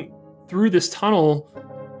going through this tunnel,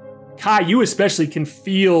 Kai, you especially can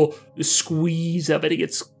feel the squeeze of it. It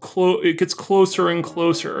gets closer and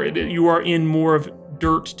closer. You are in more of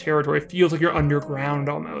dirt territory. It feels like you're underground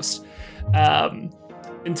almost.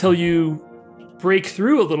 Until you break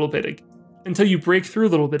through a little bit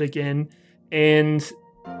again, and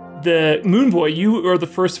the Moon Boy, you are the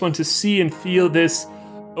first one to see and feel this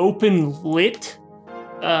open lit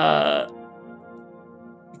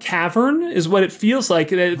cavern is what it feels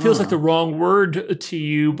like. It feels like the wrong word to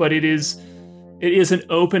you, but it is an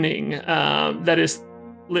opening that is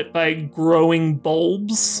lit by growing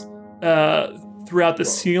bulbs throughout the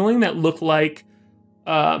ceiling that look like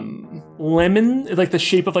lemon, like the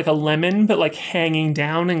shape of like a lemon, but like hanging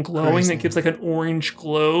down and glowing. Crazy. That gives like an orange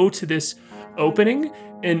glow to this opening.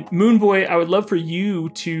 And Moon Boy, I would love for you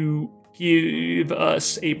to give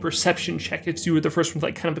us a perception check. It's you were the first one to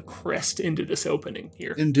like kind of crest into this opening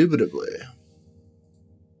here. Indubitably.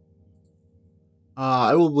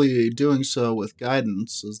 I will be doing so with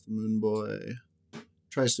guidance as the Moon Boy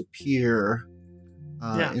tries to peer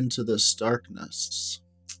into this darkness.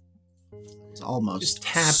 It's almost just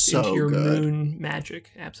tapped so into your good. moon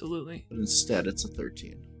magic. Absolutely. But instead, it's a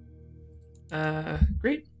 13.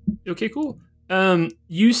 Great. Okay, cool.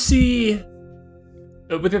 You see,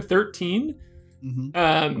 with a 13,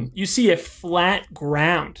 you see a flat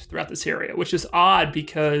ground throughout this area, which is odd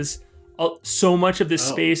because so much of this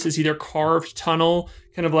space is either carved tunnel,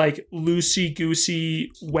 kind of like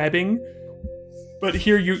loosey-goosey webbing. But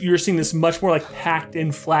here you're seeing this much more like packed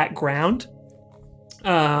in flat ground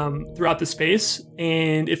throughout the space,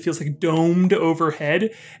 and it feels like domed overhead,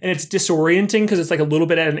 and it's disorienting because it's like a little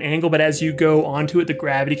bit at an angle, but as you go onto it, the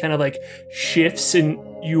gravity kind of like shifts and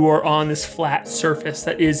you are on this flat surface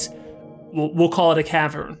that is, we'll call it a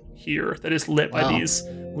cavern here, that is lit by these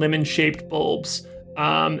lemon-shaped bulbs.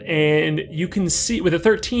 And you can see, with a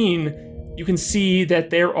 13, you can see that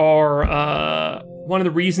there are, one of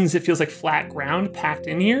the reasons it feels like flat ground packed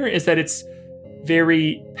in here is that it's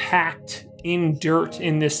very packed in dirt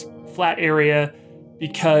in this flat area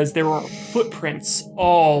because there are footprints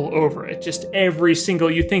all over it. Just every single,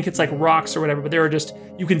 you think it's like rocks or whatever, but there are just,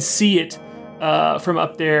 you can see it from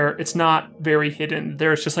up there. It's not very hidden.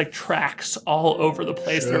 There's just like tracks all over the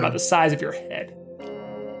place. They're about the size of your head.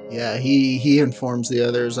 Yeah, he informs the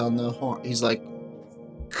others on the horn. He's like,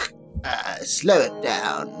 slow it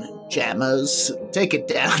down, jammers. Take it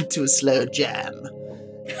down to a slow jam.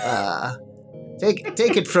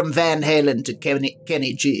 Take it from Van Halen to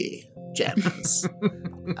Kenny G, jammers.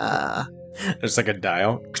 There's like a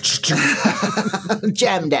dial.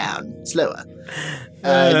 Jam down, slower.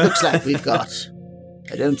 It looks like we've got,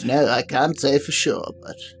 I don't know, I can't say for sure,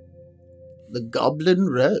 but the Goblin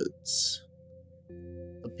Roads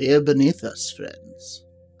appear beneath us, friends.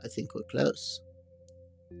 I think we're close.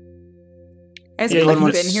 Has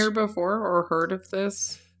anyone been here before or heard of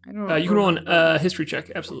this? I don't know. You can roll a history check,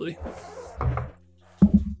 absolutely.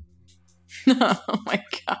 Oh my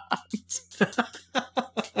god.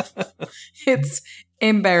 It's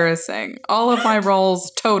embarrassing. All of my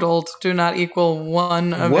rolls totaled do not equal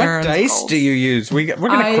one of Aaron's What dice rolls. do you use? We're going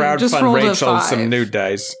to crowdfund Rachel some new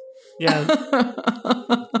dice. Yeah.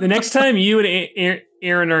 The next time you and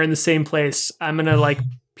Aaron are in the same place, I'm going to like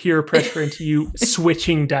peer pressure into you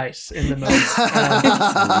switching dice in the moment.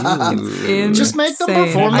 just make them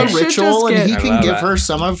perform the ritual and he can give her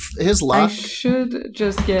some of his luck. I should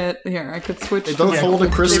just get here. I could switch. They both hold a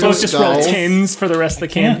crystal They both just roll skull. 10s for the rest of the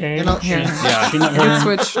campaign. You know, She never, I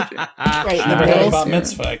could switch. never heard about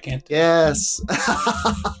mitzvah. I can't. Yes.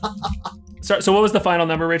 So what was the final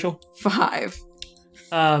number, Rachel? 5.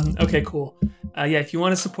 Okay, cool. Yeah, if you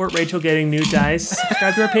want to support Rachel getting new dice,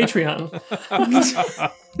 subscribe to our Patreon.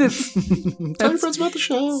 Tell your friends about the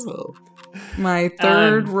show. My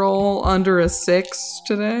third roll under a 6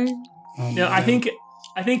 today. No, I think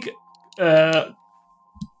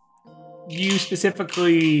you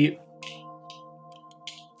specifically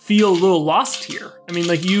feel a little lost here. I mean,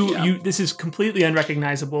 like you this is completely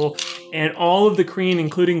unrecognizable, and all of the Kreen,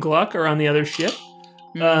 including Gluck, are on the other ship.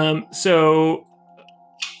 So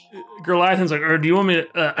Goliath's like, do you want me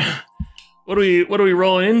to what do we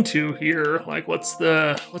roll into here? Like, what's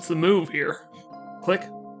the move here? Click.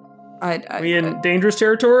 Are we in dangerous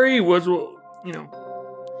territory? I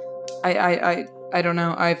don't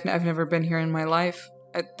know. I've never been here in my life.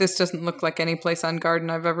 This doesn't look like any place on Garden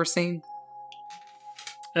I've ever seen.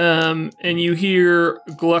 And you hear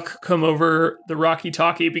Gluck come over the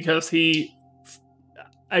walkie-talkie because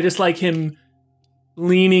I just like him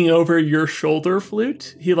leaning over your shoulder,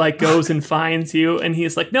 Flute. He like goes and finds you, and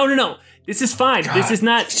he's like, no, this is fine. God. This is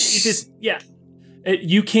not. It's just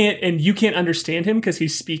you can't understand him because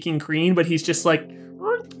he's speaking Kreen, but he's just like,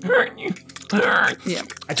 yeah.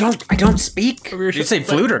 I don't speak. Did you say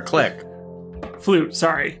Flute or Click? Flute.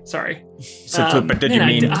 Sorry. Flute, but did you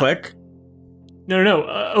mean Click? No,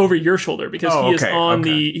 over your shoulder because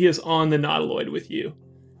he is on the Nautiloid with you.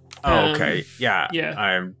 Okay. Yeah.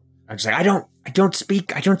 I'm just like, I don't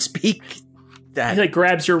speak. That. He like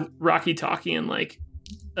grabs your walkie-talkie and like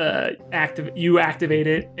activate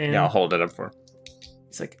it, and I'll hold it up for him.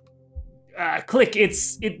 He's like, Click,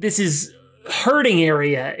 this is herding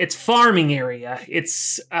area, it's farming area,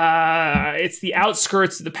 it's the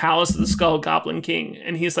outskirts of the palace of the Skull Goblin King.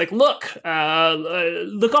 And he's like, look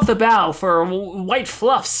off the bow for white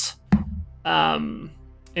fluffs.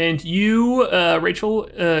 And you, Rachel,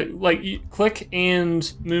 Click and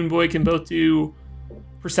Moonboy can both do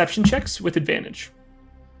perception checks with advantage.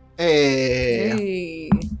 Hey.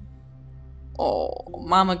 Oh,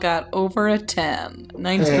 Mama got over a 10.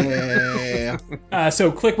 19. Hey.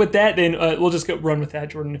 So Click with that, then we'll just run with that,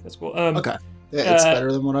 Jordan, if that's cool. Okay. Yeah, it's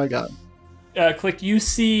better than what I got. Click, you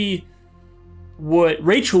see what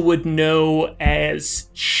Rachel would know as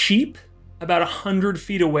sheep about 100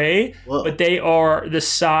 feet away. Whoa. But they are the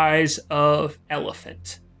size of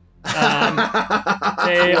elephant. There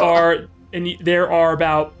are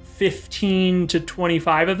about 15 to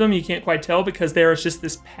 25 of them. You can't quite tell because there is just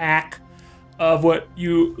this pack of what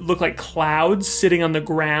you look like clouds sitting on the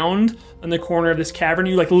ground on the corner of this cavern.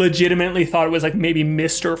 You like legitimately thought it was like maybe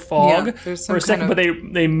mist or fog for a second, but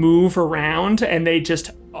they move around, and they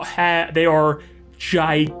just they are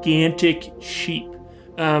gigantic sheep.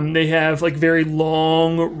 They have like very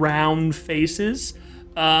long round faces,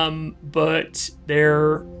 but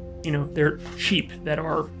they're sheep that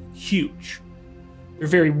are huge. They're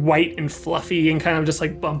very white and fluffy and kind of just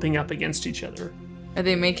like bumping up against each other. Are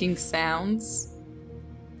they making sounds?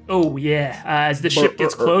 Oh, yeah. As the ship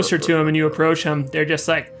gets closer to them and you approach them, they're just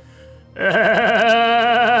like, and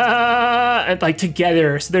like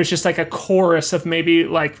together. So there's just like a chorus of maybe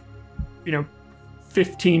like,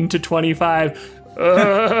 15 to 25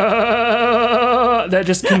 that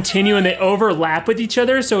just continue, and they overlap with each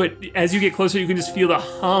other. So as you get closer, you can just feel the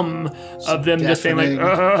hum of them just saying like,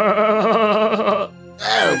 oh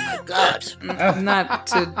my god. Not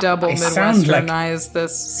to double Midwesternize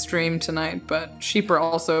this stream tonight, but sheep are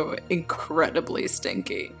also incredibly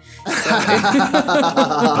stinky. So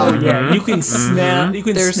oh yeah, you can smell. You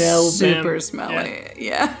can they're smell super them. smelly.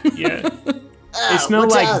 Yeah. They smell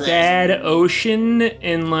like bad ocean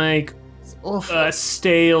and like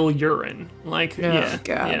stale urine. Like God.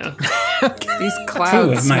 These Two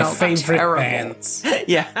clouds of my smell favorite terrible. bands.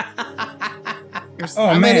 Yeah.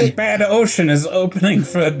 Oh man, Bad Ocean is opening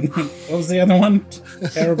for what was the other one?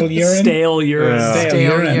 Terrible Urine? Stale urine.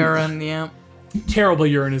 Stale urine, yeah. Terrible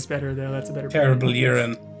urine is better though. That's a better Terrible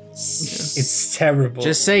Urine. It's terrible.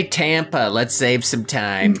 Just say Tampa. Let's save some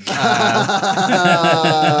time. Suck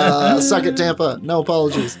it, Tampa. No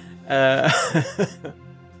apologies.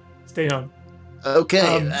 Stay on.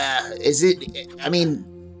 Okay. Is it... I mean...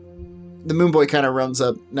 The Moonboy kind of runs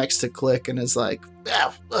up next to Click and is like,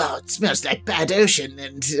 oh, it smells like bad ocean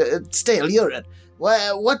and stale urine.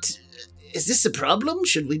 What? Is this a problem?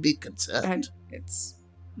 Should we be concerned?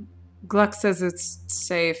 Gluck says it's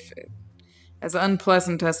safe. As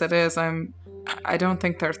unpleasant as it is, I don't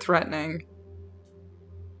think they're threatening.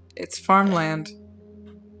 It's farmland.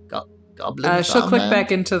 Goblin she'll click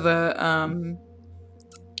back into the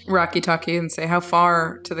walkie-talkie and say, how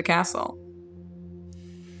far to the castle?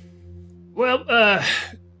 Well,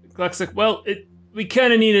 Gluck's like, we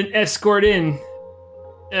kind of need an escort in.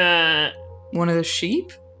 One of the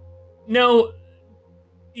sheep? No,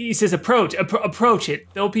 he says approach it.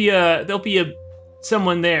 There'll be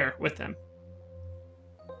someone there with them.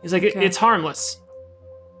 He's like, it's harmless.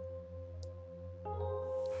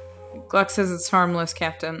 Gluck says it's harmless,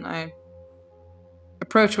 Captain. I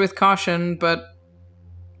approach with caution, but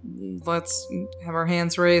let's have our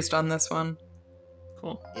hands raised on this one.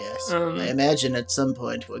 Cool. Yes. I imagine at some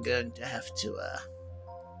point we're going to have to,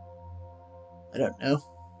 I don't know,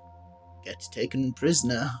 get taken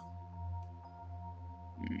prisoner.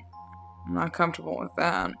 I'm not comfortable with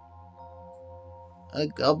that.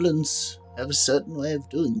 Goblins have a certain way of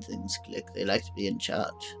doing things, Glick. They like to be in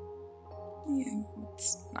charge. Yeah,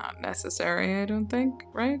 it's not necessary, I don't think,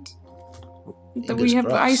 right? Fingers We have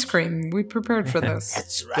crossed. ice cream. We prepared for this.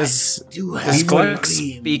 That's right. Does have Gluck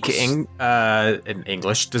creams. speak in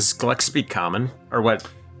English? Does Gluck speak common? Or what?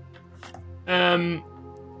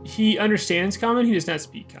 He understands common, he does not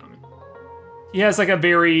speak common. He has like a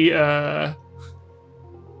very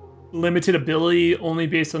limited ability only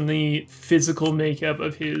based on the physical makeup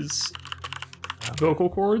of his vocal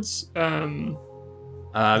cords.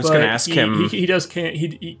 I was going to ask him.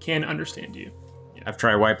 He can understand you. After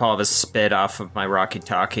I wipe all the spit off of my Rocky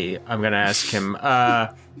Talkie, I'm going to ask him,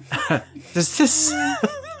 does this...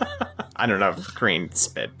 I don't know if green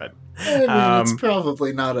spit, but... I mean, it's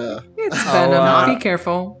probably not a... It's venom. Be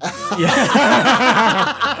careful.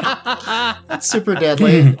 That's super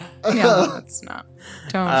deadly. Yeah, it's not.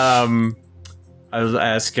 Don't. I'll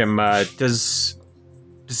ask him, does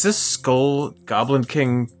this skull Goblin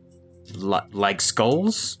King like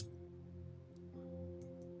skulls?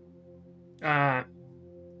 I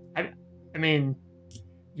mean,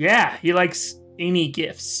 yeah, he likes any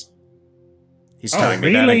gifts. He's telling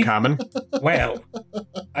me that in common. Well,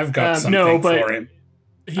 I've got something for him.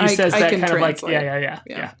 He says that kind of like, translate.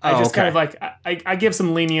 yeah. I just kind of like, I give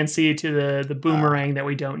some leniency to the boomerang that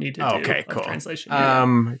we don't need to do. Okay, cool. Translation.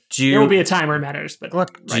 Do there will be a time where it matters, but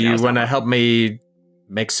look, do you want to help me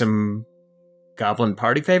make some goblin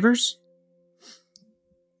party favors?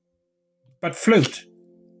 But Flute,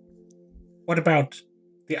 what about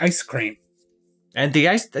the ice cream? And the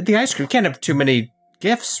ice cream can't have too many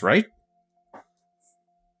gifts, right?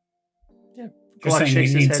 You're saying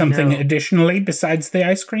we need something additionally besides the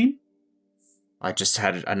ice cream? I just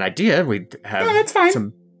had an idea. We'd have that's fine.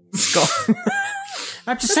 some skulls.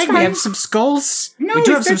 I'm just saying we have some skulls. No, we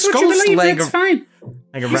do have if some that's what skulls. you believe, laying that's ar- fine.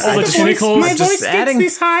 Like This is the voice. My voice gets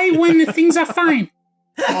this high when things are fine.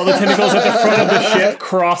 All the tentacles at the front of the ship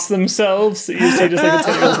cross themselves. You see just like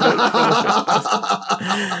the tentacles at the front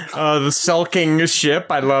of the ship. The sulking ship.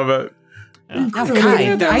 I love it. Oh,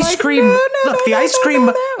 Kai, the ice cream. Look, the ice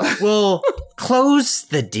cream will close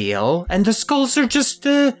the deal, and the skulls are just,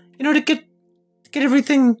 to get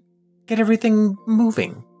everything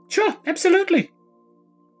moving. Sure, absolutely.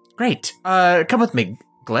 Great. Come with me,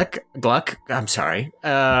 Gluck. I'm sorry.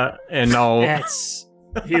 And I'll.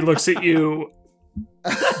 He looks at you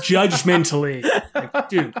judgmentally. Like,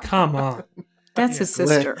 dude, come on. That's his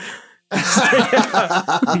sister.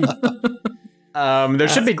 There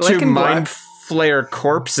should be Glick two and mind Gluck. flayer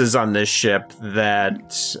corpses on this ship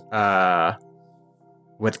that,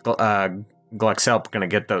 with Gluck's help, gonna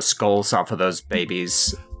get those skulls off of those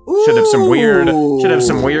babies. Should have some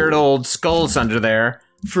weird old skulls under there.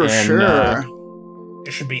 For sure.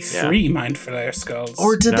 There should be 3 mind flayer skulls.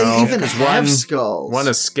 Or did they even have skulls? One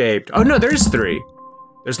escaped. Oh no, there's 3.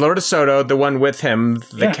 There's Lord Soto, the one with him,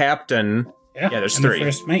 the captain. Yeah, there's and 3. The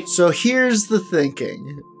first mate. So here's the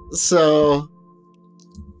thinking. So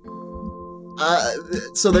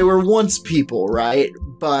they were once people, right?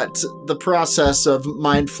 But the process of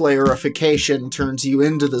mind flayerification turns you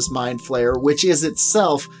into this mind flayer, which is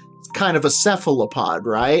itself kind of a cephalopod,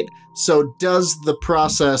 right? So does the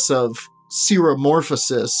process of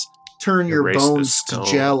seromorphosis turn your Erase the bones to skull.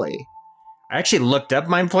 jelly? I actually looked up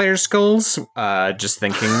mind flayer skulls, just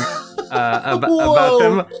thinking about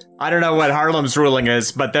them. I don't know what Harlem's ruling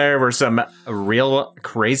is, but there were some real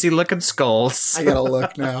crazy looking skulls. I gotta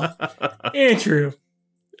look now. Andrew,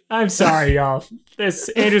 I'm sorry, y'all.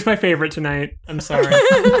 Andrew's my favorite tonight. I'm sorry.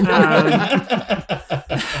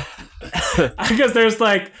 Because there's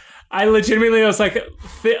like, I legitimately was like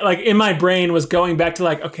in my brain was going back to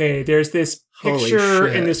like, okay, there's this picture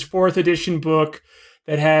in this 4th edition book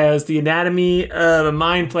that has the anatomy of a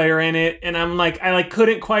mind flayer in it, and I'm like, I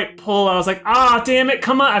couldn't quite pull. I was like, damn it,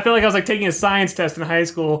 come on! I feel like I was like taking a science test in high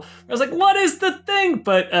school. I was like, what is the thing?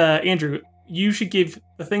 But Andrew, you should give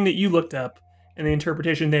the thing that you looked up and the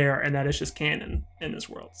interpretation there, and that is just canon in this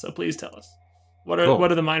world. So please tell us what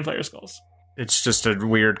are the mind flayer skulls? It's just a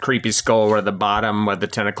weird, creepy skull where the bottom, where the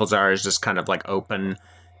tentacles are, is just kind of like open,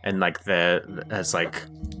 and like has like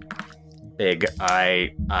big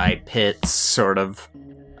eye pits, sort of.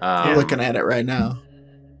 I'm looking at it right now.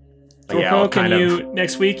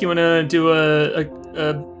 Next week you want to do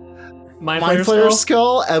a Mind Mind Flayer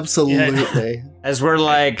skull? Absolutely. Yeah. As we're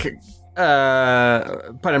like putting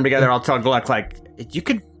them together, I'll tell Gluck like you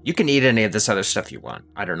can eat any of this other stuff you want.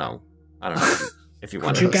 I don't know if you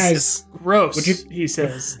want. Would you guys? Gross. He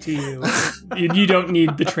says to you. You don't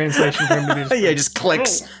need the translation for him to do. Yeah, he just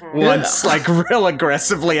clicks once, like real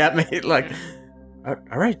aggressively at me, like. All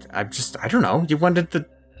right, I don't know. You wanted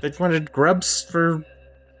grubs for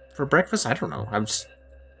breakfast? I don't know.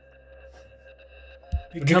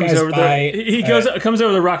 He comes over comes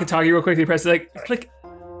over the Rocketagi real quick. He presses like click.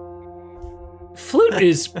 Flute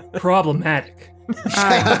is problematic.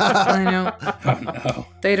 I know. Oh no!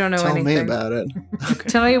 They don't know Tell anything. me about it.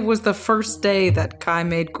 Tonight was the first day that Kai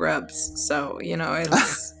made grubs, so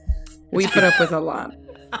it's we put up with a lot.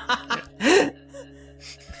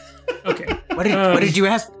 Okay. What did you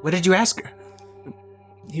ask? What did you ask her?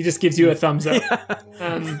 He just gives you a thumbs up.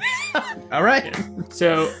 All right. Yeah.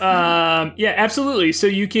 So, yeah, absolutely. So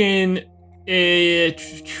you can. I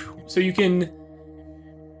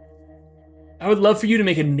would love for you to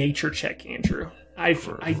make a nature check, Andrew.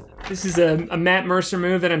 This is a Matt Mercer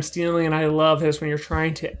move that I'm stealing, and I love this when you're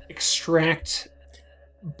trying to extract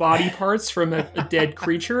body parts from a dead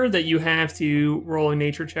creature that you have to roll a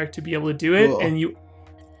nature check to be able to do it, and you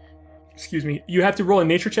have to roll a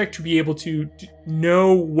nature check to be able to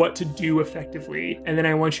know what to do effectively, and then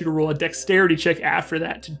I want you to roll a dexterity check after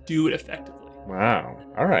that to do it effectively. Wow.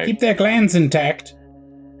 All right. Keep their glands intact,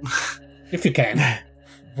 if you can.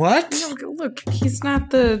 What? Look, he's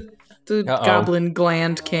not the goblin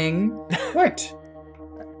gland king. What?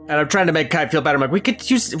 And I'm trying to make Kai feel better. I'm like, we could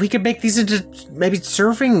make these into maybe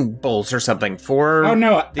serving bowls or something for. Oh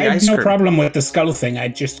no, the I have ice no cream. problem with the skull thing. I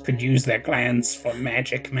just could use their glands for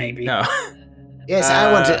magic, maybe. No. Yes,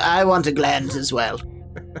 I want a gland as well.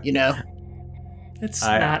 You know. Let's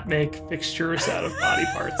not make fixtures out of body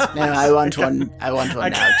parts. No, I want one. I want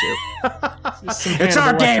one now too. It's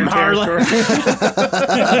our game, Harlan.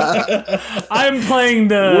 I'm playing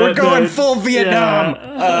the. We're going full Vietnam.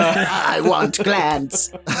 I want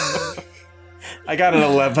glands. I got an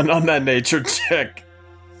 11 on that nature check.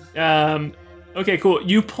 Okay, cool.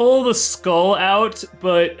 You pull the skull out,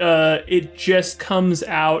 but it just comes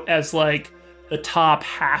out as like the top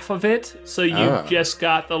half of it. So you just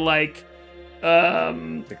got the like.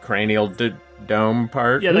 The cranial dome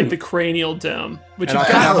part. Yeah, like the cranial dome. Which and you've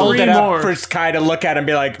I'll got hold three it up more. for Kai to look at and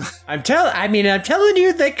be like, I'm telling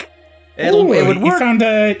you, like it would work.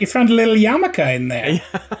 You found a little yarmulke in there.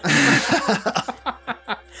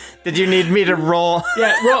 Did you need me to roll?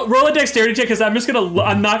 Yeah, roll a dexterity check because I'm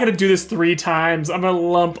not gonna do this 3 times. I'm gonna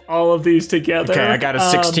lump all of these together. Okay, I got a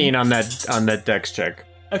 16 on that dex check.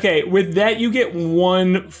 Okay, with that you get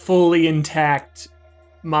one fully intact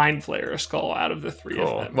Mind Flayer skull out of the 3 of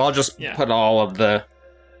them. Well, I'll just put all of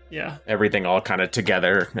everything all kind of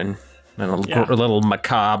together and a little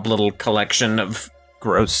macabre little collection of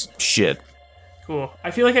gross shit. Cool.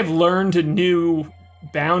 I feel like I've learned a new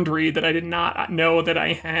boundary that I did not know that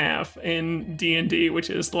I have in D&D,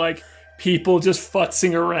 which is like people just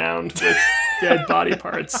futzing around with dead body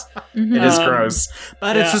parts. Mm-hmm. It is gross,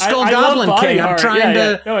 but it's the Skull Goblin King. I'm trying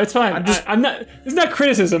to. No, it's fine. I'm not. It's not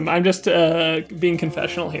criticism. I'm just being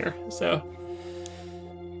confessional here. So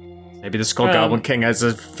maybe the Skull Goblin King has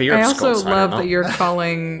a fear of skulls. I also love that you're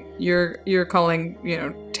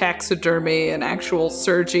calling taxidermy and actual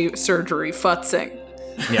surgery futzing.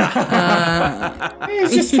 Yeah,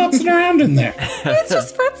 it's just futzing around in there. It's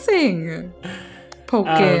just futzing.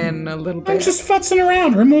 Poking a little bit. I'm just futzing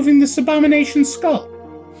around, removing this abomination skull.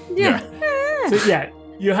 Yeah. So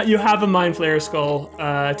you have a Mind Flayer skull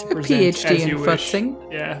to present PhD as in you wish. futzing.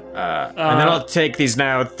 Yeah. And then I'll take these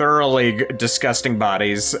now thoroughly disgusting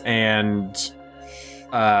bodies and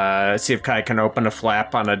see if Kai can open a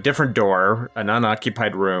flap on a different door, an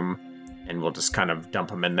unoccupied room, and we'll just kind of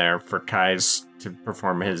dump them in there for Kai's to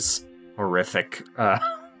perform his horrific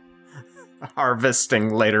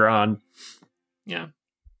harvesting later on. Yeah.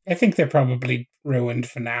 I think they're probably ruined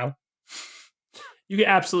for now. You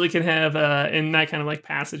absolutely can have in that kind of like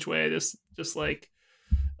passageway, this just like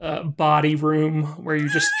body room where you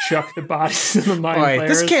just chuck the bodies in the Mind Flayers.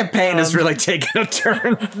 This campaign is really taking a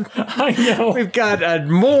turn. I know. We've got a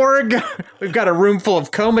morgue. We've got a room full of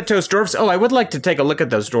comatose dwarves. Oh, I would like to take a look at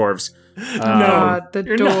those dwarves. No, the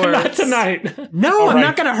you're dwarves. not tonight. No, I'm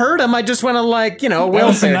not going to hurt them. I just want to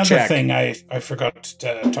welfare another check. thing I forgot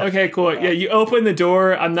to talk Okay, cool. about. Yeah, you open the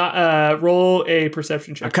door. I'm not. Roll a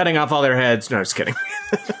perception check. I'm cutting off all their heads. No, just kidding.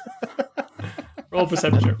 Roll a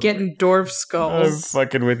perception check. Getting dwarf I'm skulls.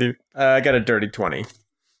 fucking with you. I got a dirty 20.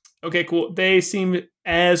 Okay, cool. They seem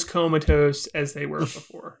as comatose as they were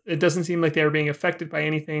before. It doesn't seem like they were being affected by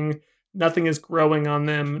anything. nothing is growing on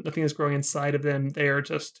them. Nothing is growing inside of them. They are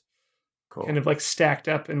just kind of like stacked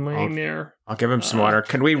up and laying there. I'll give him some water.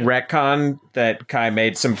 Can we retcon that Kai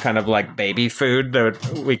made some kind of like baby food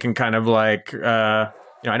that we can kind of like, I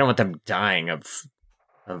don't want them dying of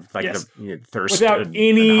like the thirst without and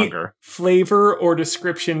any flavor or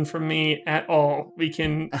description from me at all. We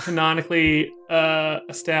can canonically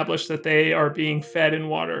establish that they are being fed and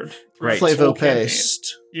watered. Right. Flavo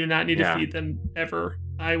paste. You do not need to feed them ever.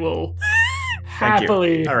 I will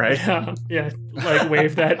happily. All right. Like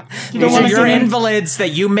wave that. These are your invalids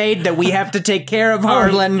that you made that we have to take care of,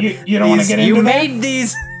 Harlan. You don't want to get into You that? made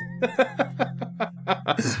these.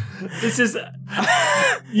 This is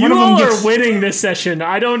you all are winning this session.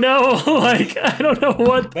 I don't know. Like I don't know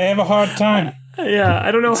what They have a hard time. Yeah,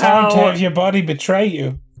 I don't know It's how hard to have your body betray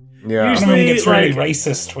you. Yeah. One of them gets really like-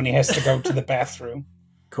 racist when he has to go to the bathroom.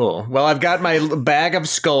 Cool. Well, I've got my bag of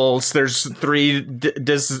skulls. There's 3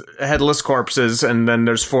 headless corpses, and then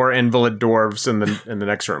there's 4 invalid dwarves in the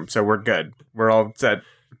next room. So we're good. We're all set.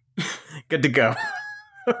 Good to go.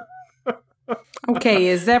 Okay,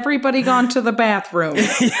 is everybody gone to the bathroom?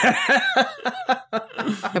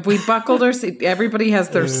 Have we buckled our seat? Everybody has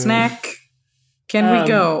their snack. Can we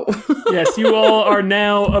go? Yes, you all are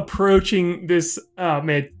now approaching this. Oh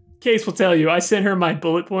man, Case will tell you. I sent her my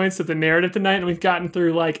bullet points of the narrative tonight, and we've gotten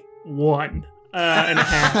through like 1 and a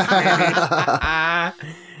half.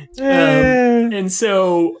 Maybe. And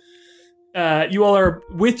so, you all are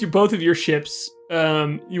with both of your ships.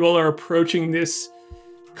 You all are approaching this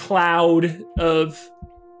cloud of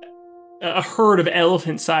a herd of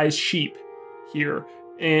elephant-sized sheep here,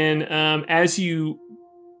 and as you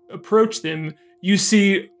approach them, you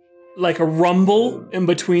see like a rumble in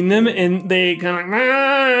between them, and they kind of like,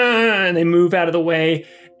 and they move out of the way,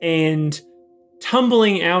 and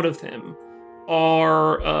tumbling out of them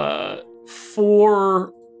are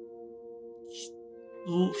 4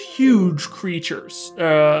 huge creatures.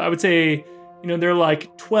 I would say, they're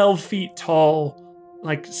like 12 feet tall,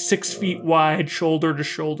 like 6 feet wide, shoulder to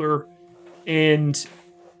shoulder, and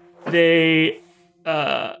they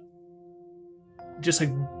just like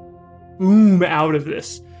boom out of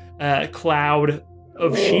this cloud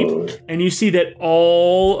of sheep, and you see that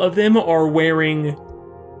all of them are wearing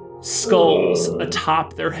skulls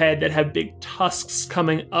atop their head that have big tusks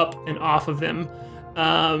coming up and off of them.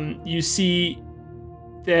 You see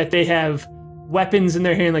that they have weapons in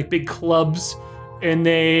their hand, like big clubs, and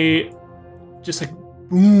they just like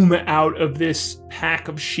boom out of this pack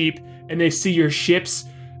of sheep, and they see your ships,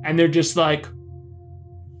 and they're just like,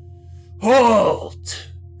 halt,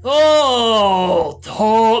 halt,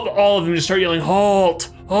 halt. All of them just start yelling,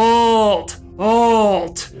 halt, halt,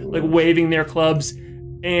 halt, like waving their clubs.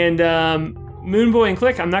 And Moonboy and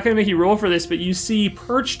Click, I'm not going to make you roll for this, but you see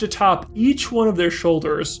perched atop each one of their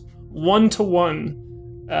shoulders,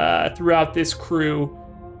 1-to-1, throughout this crew,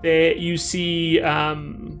 you see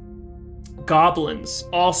goblins,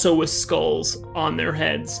 also with skulls on their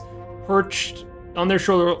heads, perched on their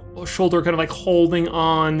shoulder, kind of like holding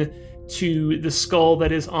on to the skull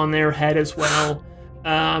that is on their head as well.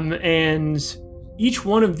 And each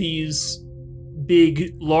one of these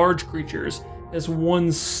big, large creatures has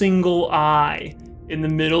one single eye in the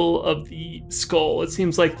middle of the skull. It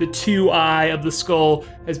seems like the 2 eye of the skull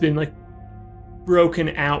has been like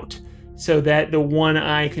broken out so that the 1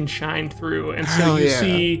 eye can shine through. And so you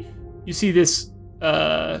see this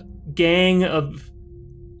gang of,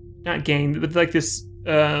 not gang, but like this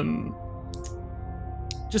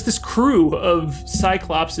just this crew of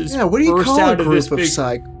Cyclopses. Yeah, what do you burst call a out of group this of big,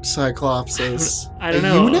 Cyclopses? I don't a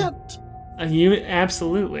know. Unit? A unit,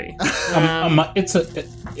 absolutely.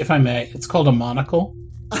 If I may, it's called a monocle.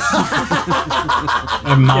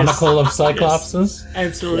 A monocle of Cyclopses. Yes,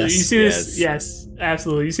 absolutely. Yes, You see this? Yes,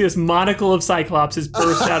 absolutely. You see this monocle of Cyclopses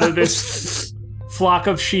burst out of this flock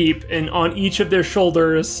of sheep, and on each of their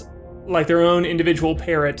shoulders, like their own individual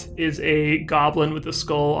parrot, is a goblin with a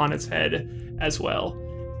skull on its head as well.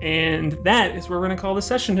 And that is where we're going to call the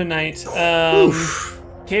session tonight.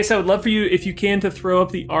 Case, I would love for you, if you can, to throw up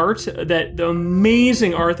the art, the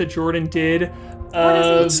amazing art that Jordan did.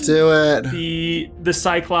 Let's do it. The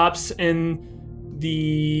Cyclops and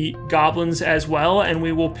the goblins as well, and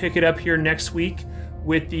we will pick it up here next week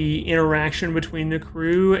with the interaction between the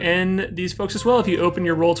crew and these folks as well. If you open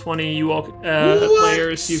your Roll20, you all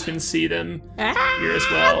players, you can see them here as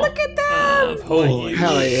well. Look at that! Holy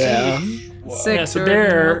Hell yeah. Sick, yeah, so Jordan.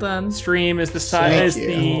 their Well done. stream is these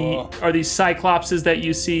Cyclopses that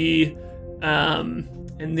you see, and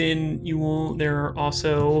then there are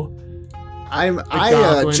also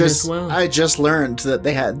I just learned that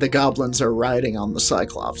the goblins are riding on the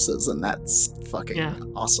Cyclopses, and that's fucking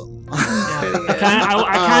awesome. I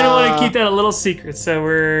kind of want to keep that a little secret, so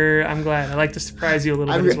I'm glad. I like to surprise you a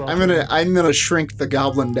little bit as well. I'm gonna shrink the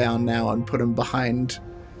goblin down now and put him behind.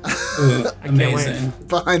 Amazing.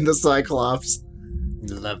 Behind the Cyclops.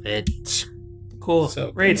 Love it. Cool.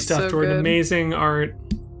 So great stuff, Jordan. Good. Amazing art.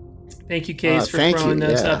 Thank you, Case, for throwing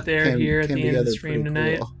those up there here at the end of the stream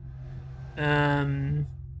tonight. Cool. And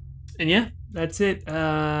yeah, that's it.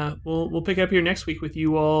 We'll pick up here next week with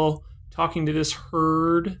you all talking to this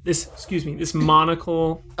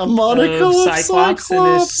monocle of Cyclops and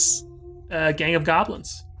this gang of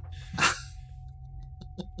goblins.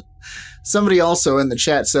 Somebody also in the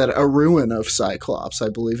chat said a ruin of Cyclops. I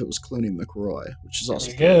believe it was Clooney McRoy, which is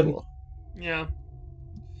also good. Cool. Yeah.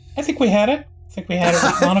 I think we had it. With Monocle.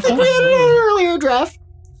 I think we had it in an earlier draft.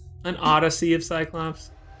 An Odyssey of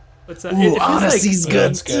Cyclops. What's that? Ooh, Odyssey's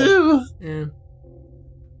good too. Yeah.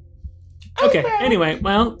 Okay. Anyway,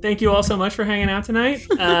 well, thank you all so much for hanging out tonight.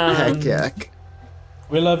 Heck yeah.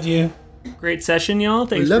 We love you. Great session, y'all.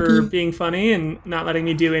 Thanks for being funny and not letting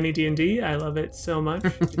me do any D&D. I love it so much.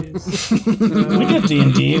 It is, we did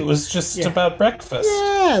D&D. It was just about breakfast.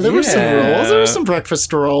 Yeah, there were some rolls. There were some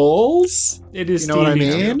breakfast rolls. It is D&D. You know what I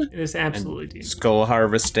mean? It is absolutely D&D. Skull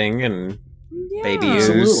harvesting and baby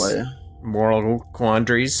ooze. Moral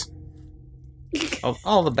quandaries.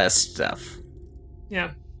 All the best stuff.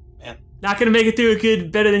 Yeah. Not going to make it through a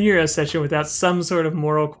good Better Than Heroes session without some sort of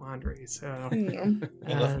moral quandary. So,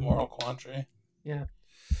 I love moral quandary. Yeah.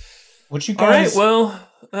 Would you guys? All right. Well,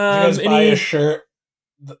 did you guys buy a shirt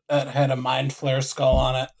that had a Mind Flare skull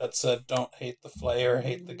on it that said "Don't hate the Flayer,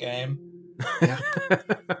 hate the game"?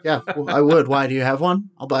 Yeah, well, I would. Why? Do you have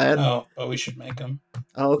one? I'll buy it. Oh, but we should make them.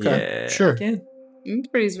 Oh, okay. Yeah. Sure. It's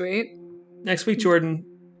pretty sweet. Next week, Jordan.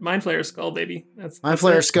 Mind Flayer skull, baby. That's Mind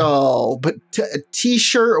Flayer skull, but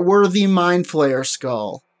t-shirt worthy Mind Flayer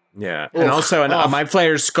skull. Yeah, and also a Mind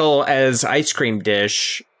Flayer skull as ice cream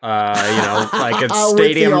dish. Like it's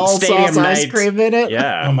stadium night. Ice cream in it.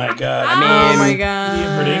 Yeah. Oh my god. Oh my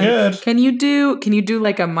god. Pretty good. Can you do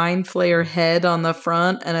like a Mind Flayer head on the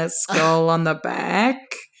front and a skull on the back?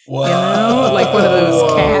 Whoa. You know, like one of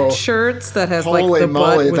those cat shirts that has like the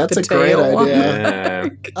butt with the tail. Holy moly, that's a great idea.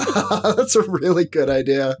 That's a really good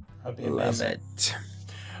idea. That'd be Love it.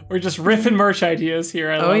 We're just riffing merch ideas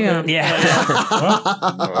here. I love it.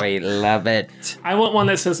 Yeah. We love it. I want one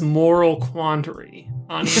that says moral quandary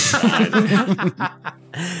on each side.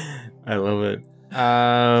 I love it.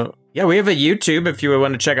 Yeah, we have a YouTube. If you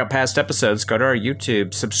want to check out past episodes, go to our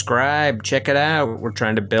YouTube, subscribe, check it out. We're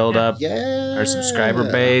trying to build up our subscriber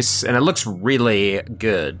base, and it looks really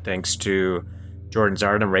good thanks to Jordan's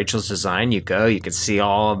art and Rachel's design. You can see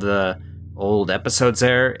all of the old episodes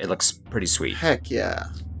there. It looks pretty sweet. Heck yeah.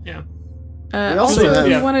 Yeah. Also, if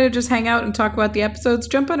you want to just hang out and talk about the episodes,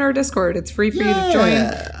 jump on our Discord. It's free for you to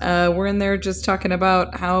join. We're in there just talking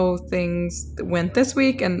about how things went this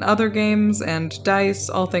week and other games and dice,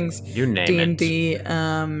 all things D&D.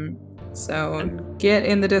 So get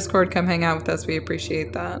in the Discord, come hang out with us. We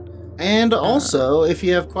appreciate that. And also, if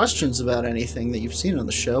you have questions about anything that you've seen on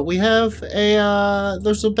the show, we have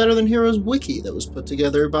there's a Better Than Heroes wiki that was put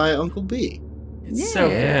together by Uncle B. It's so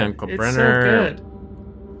good. Uncle Brenner. It's so good.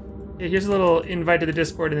 Yeah, here's a little invite to the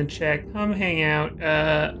Discord and the chat. Come hang out.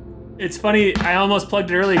 It's funny, I almost plugged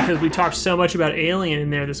it early because we talked so much about Alien in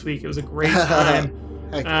there this week. It was a great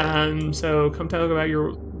time. So come talk about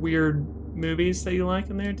your weird movies that you like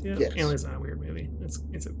in there too. Yes. Alien's not a weird movie.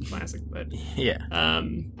 It's a classic, but yeah,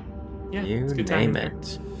 you it's a good name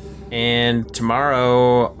it. And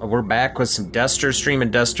tomorrow we're back with some Duster, Stream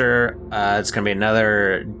and Duster. It's gonna be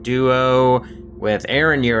another duo with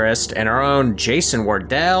Aaron Urist and our own Jason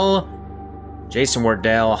Wardell. Jason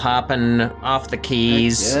Wardell hopping off the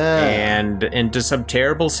keys and into some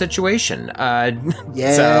terrible situation. So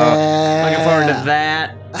looking forward to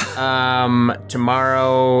that.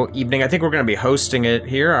 Tomorrow evening, I think we're going to be hosting it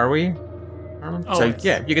here, are we? So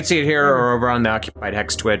yeah, you can see it here or over on the Occupied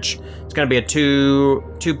Hex Twitch. It's going to be a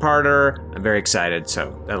two-parter. I'm very excited,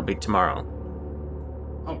 so that'll be tomorrow.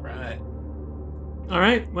 All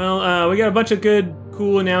right. Well, we got a bunch of good,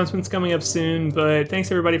 cool announcements coming up soon, but thanks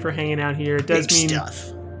everybody for hanging out here. It does mean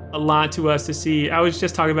a lot to us to see. I was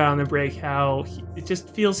just talking about on the break how it just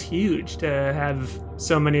feels huge to have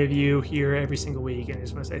so many of you here every single week, and I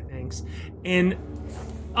just want to say thanks. And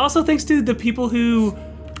also thanks to the people who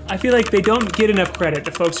I feel like they don't get enough credit,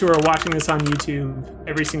 the folks who are watching this on YouTube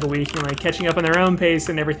every single week and like catching up on their own pace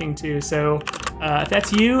and everything too. So if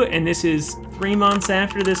that's you and this is 3 months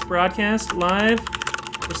after this broadcast live,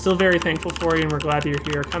 we're still very thankful for you, and we're glad that you're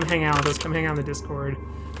here. Come hang out with us. Come hang out on the Discord.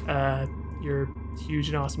 You're huge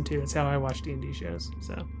and awesome too. That's how I watch D&D shows.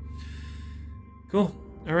 So cool.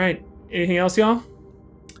 All right. Anything else, y'all?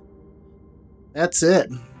 That's it.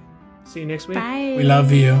 See you next week. Bye. We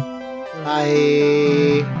love you.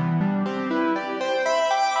 Bye.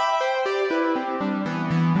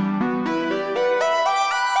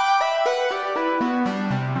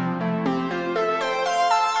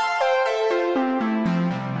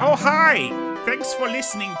 Oh, hi! Thanks for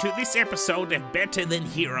listening to this episode of Better Than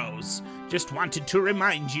Heroes. Just wanted to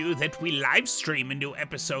remind you that we live stream a new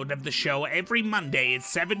episode of the show every Monday at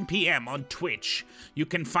 7 p.m. on Twitch. You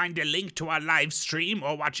can find a link to our live stream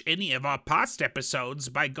or watch any of our past episodes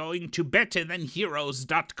by going to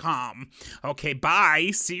betterthanheroes.com. Okay,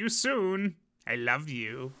 bye. See you soon. I love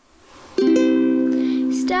you.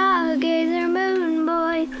 Stargazer, Moon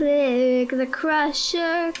Boy, Click, the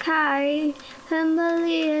Crusher, Kai,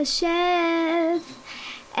 Humblia, Chef,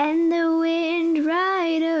 and the Wind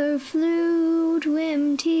Rider, Flute,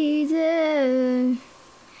 Whim Teaser.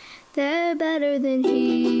 They're better than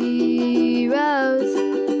heroes.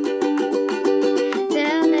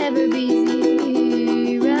 They'll never be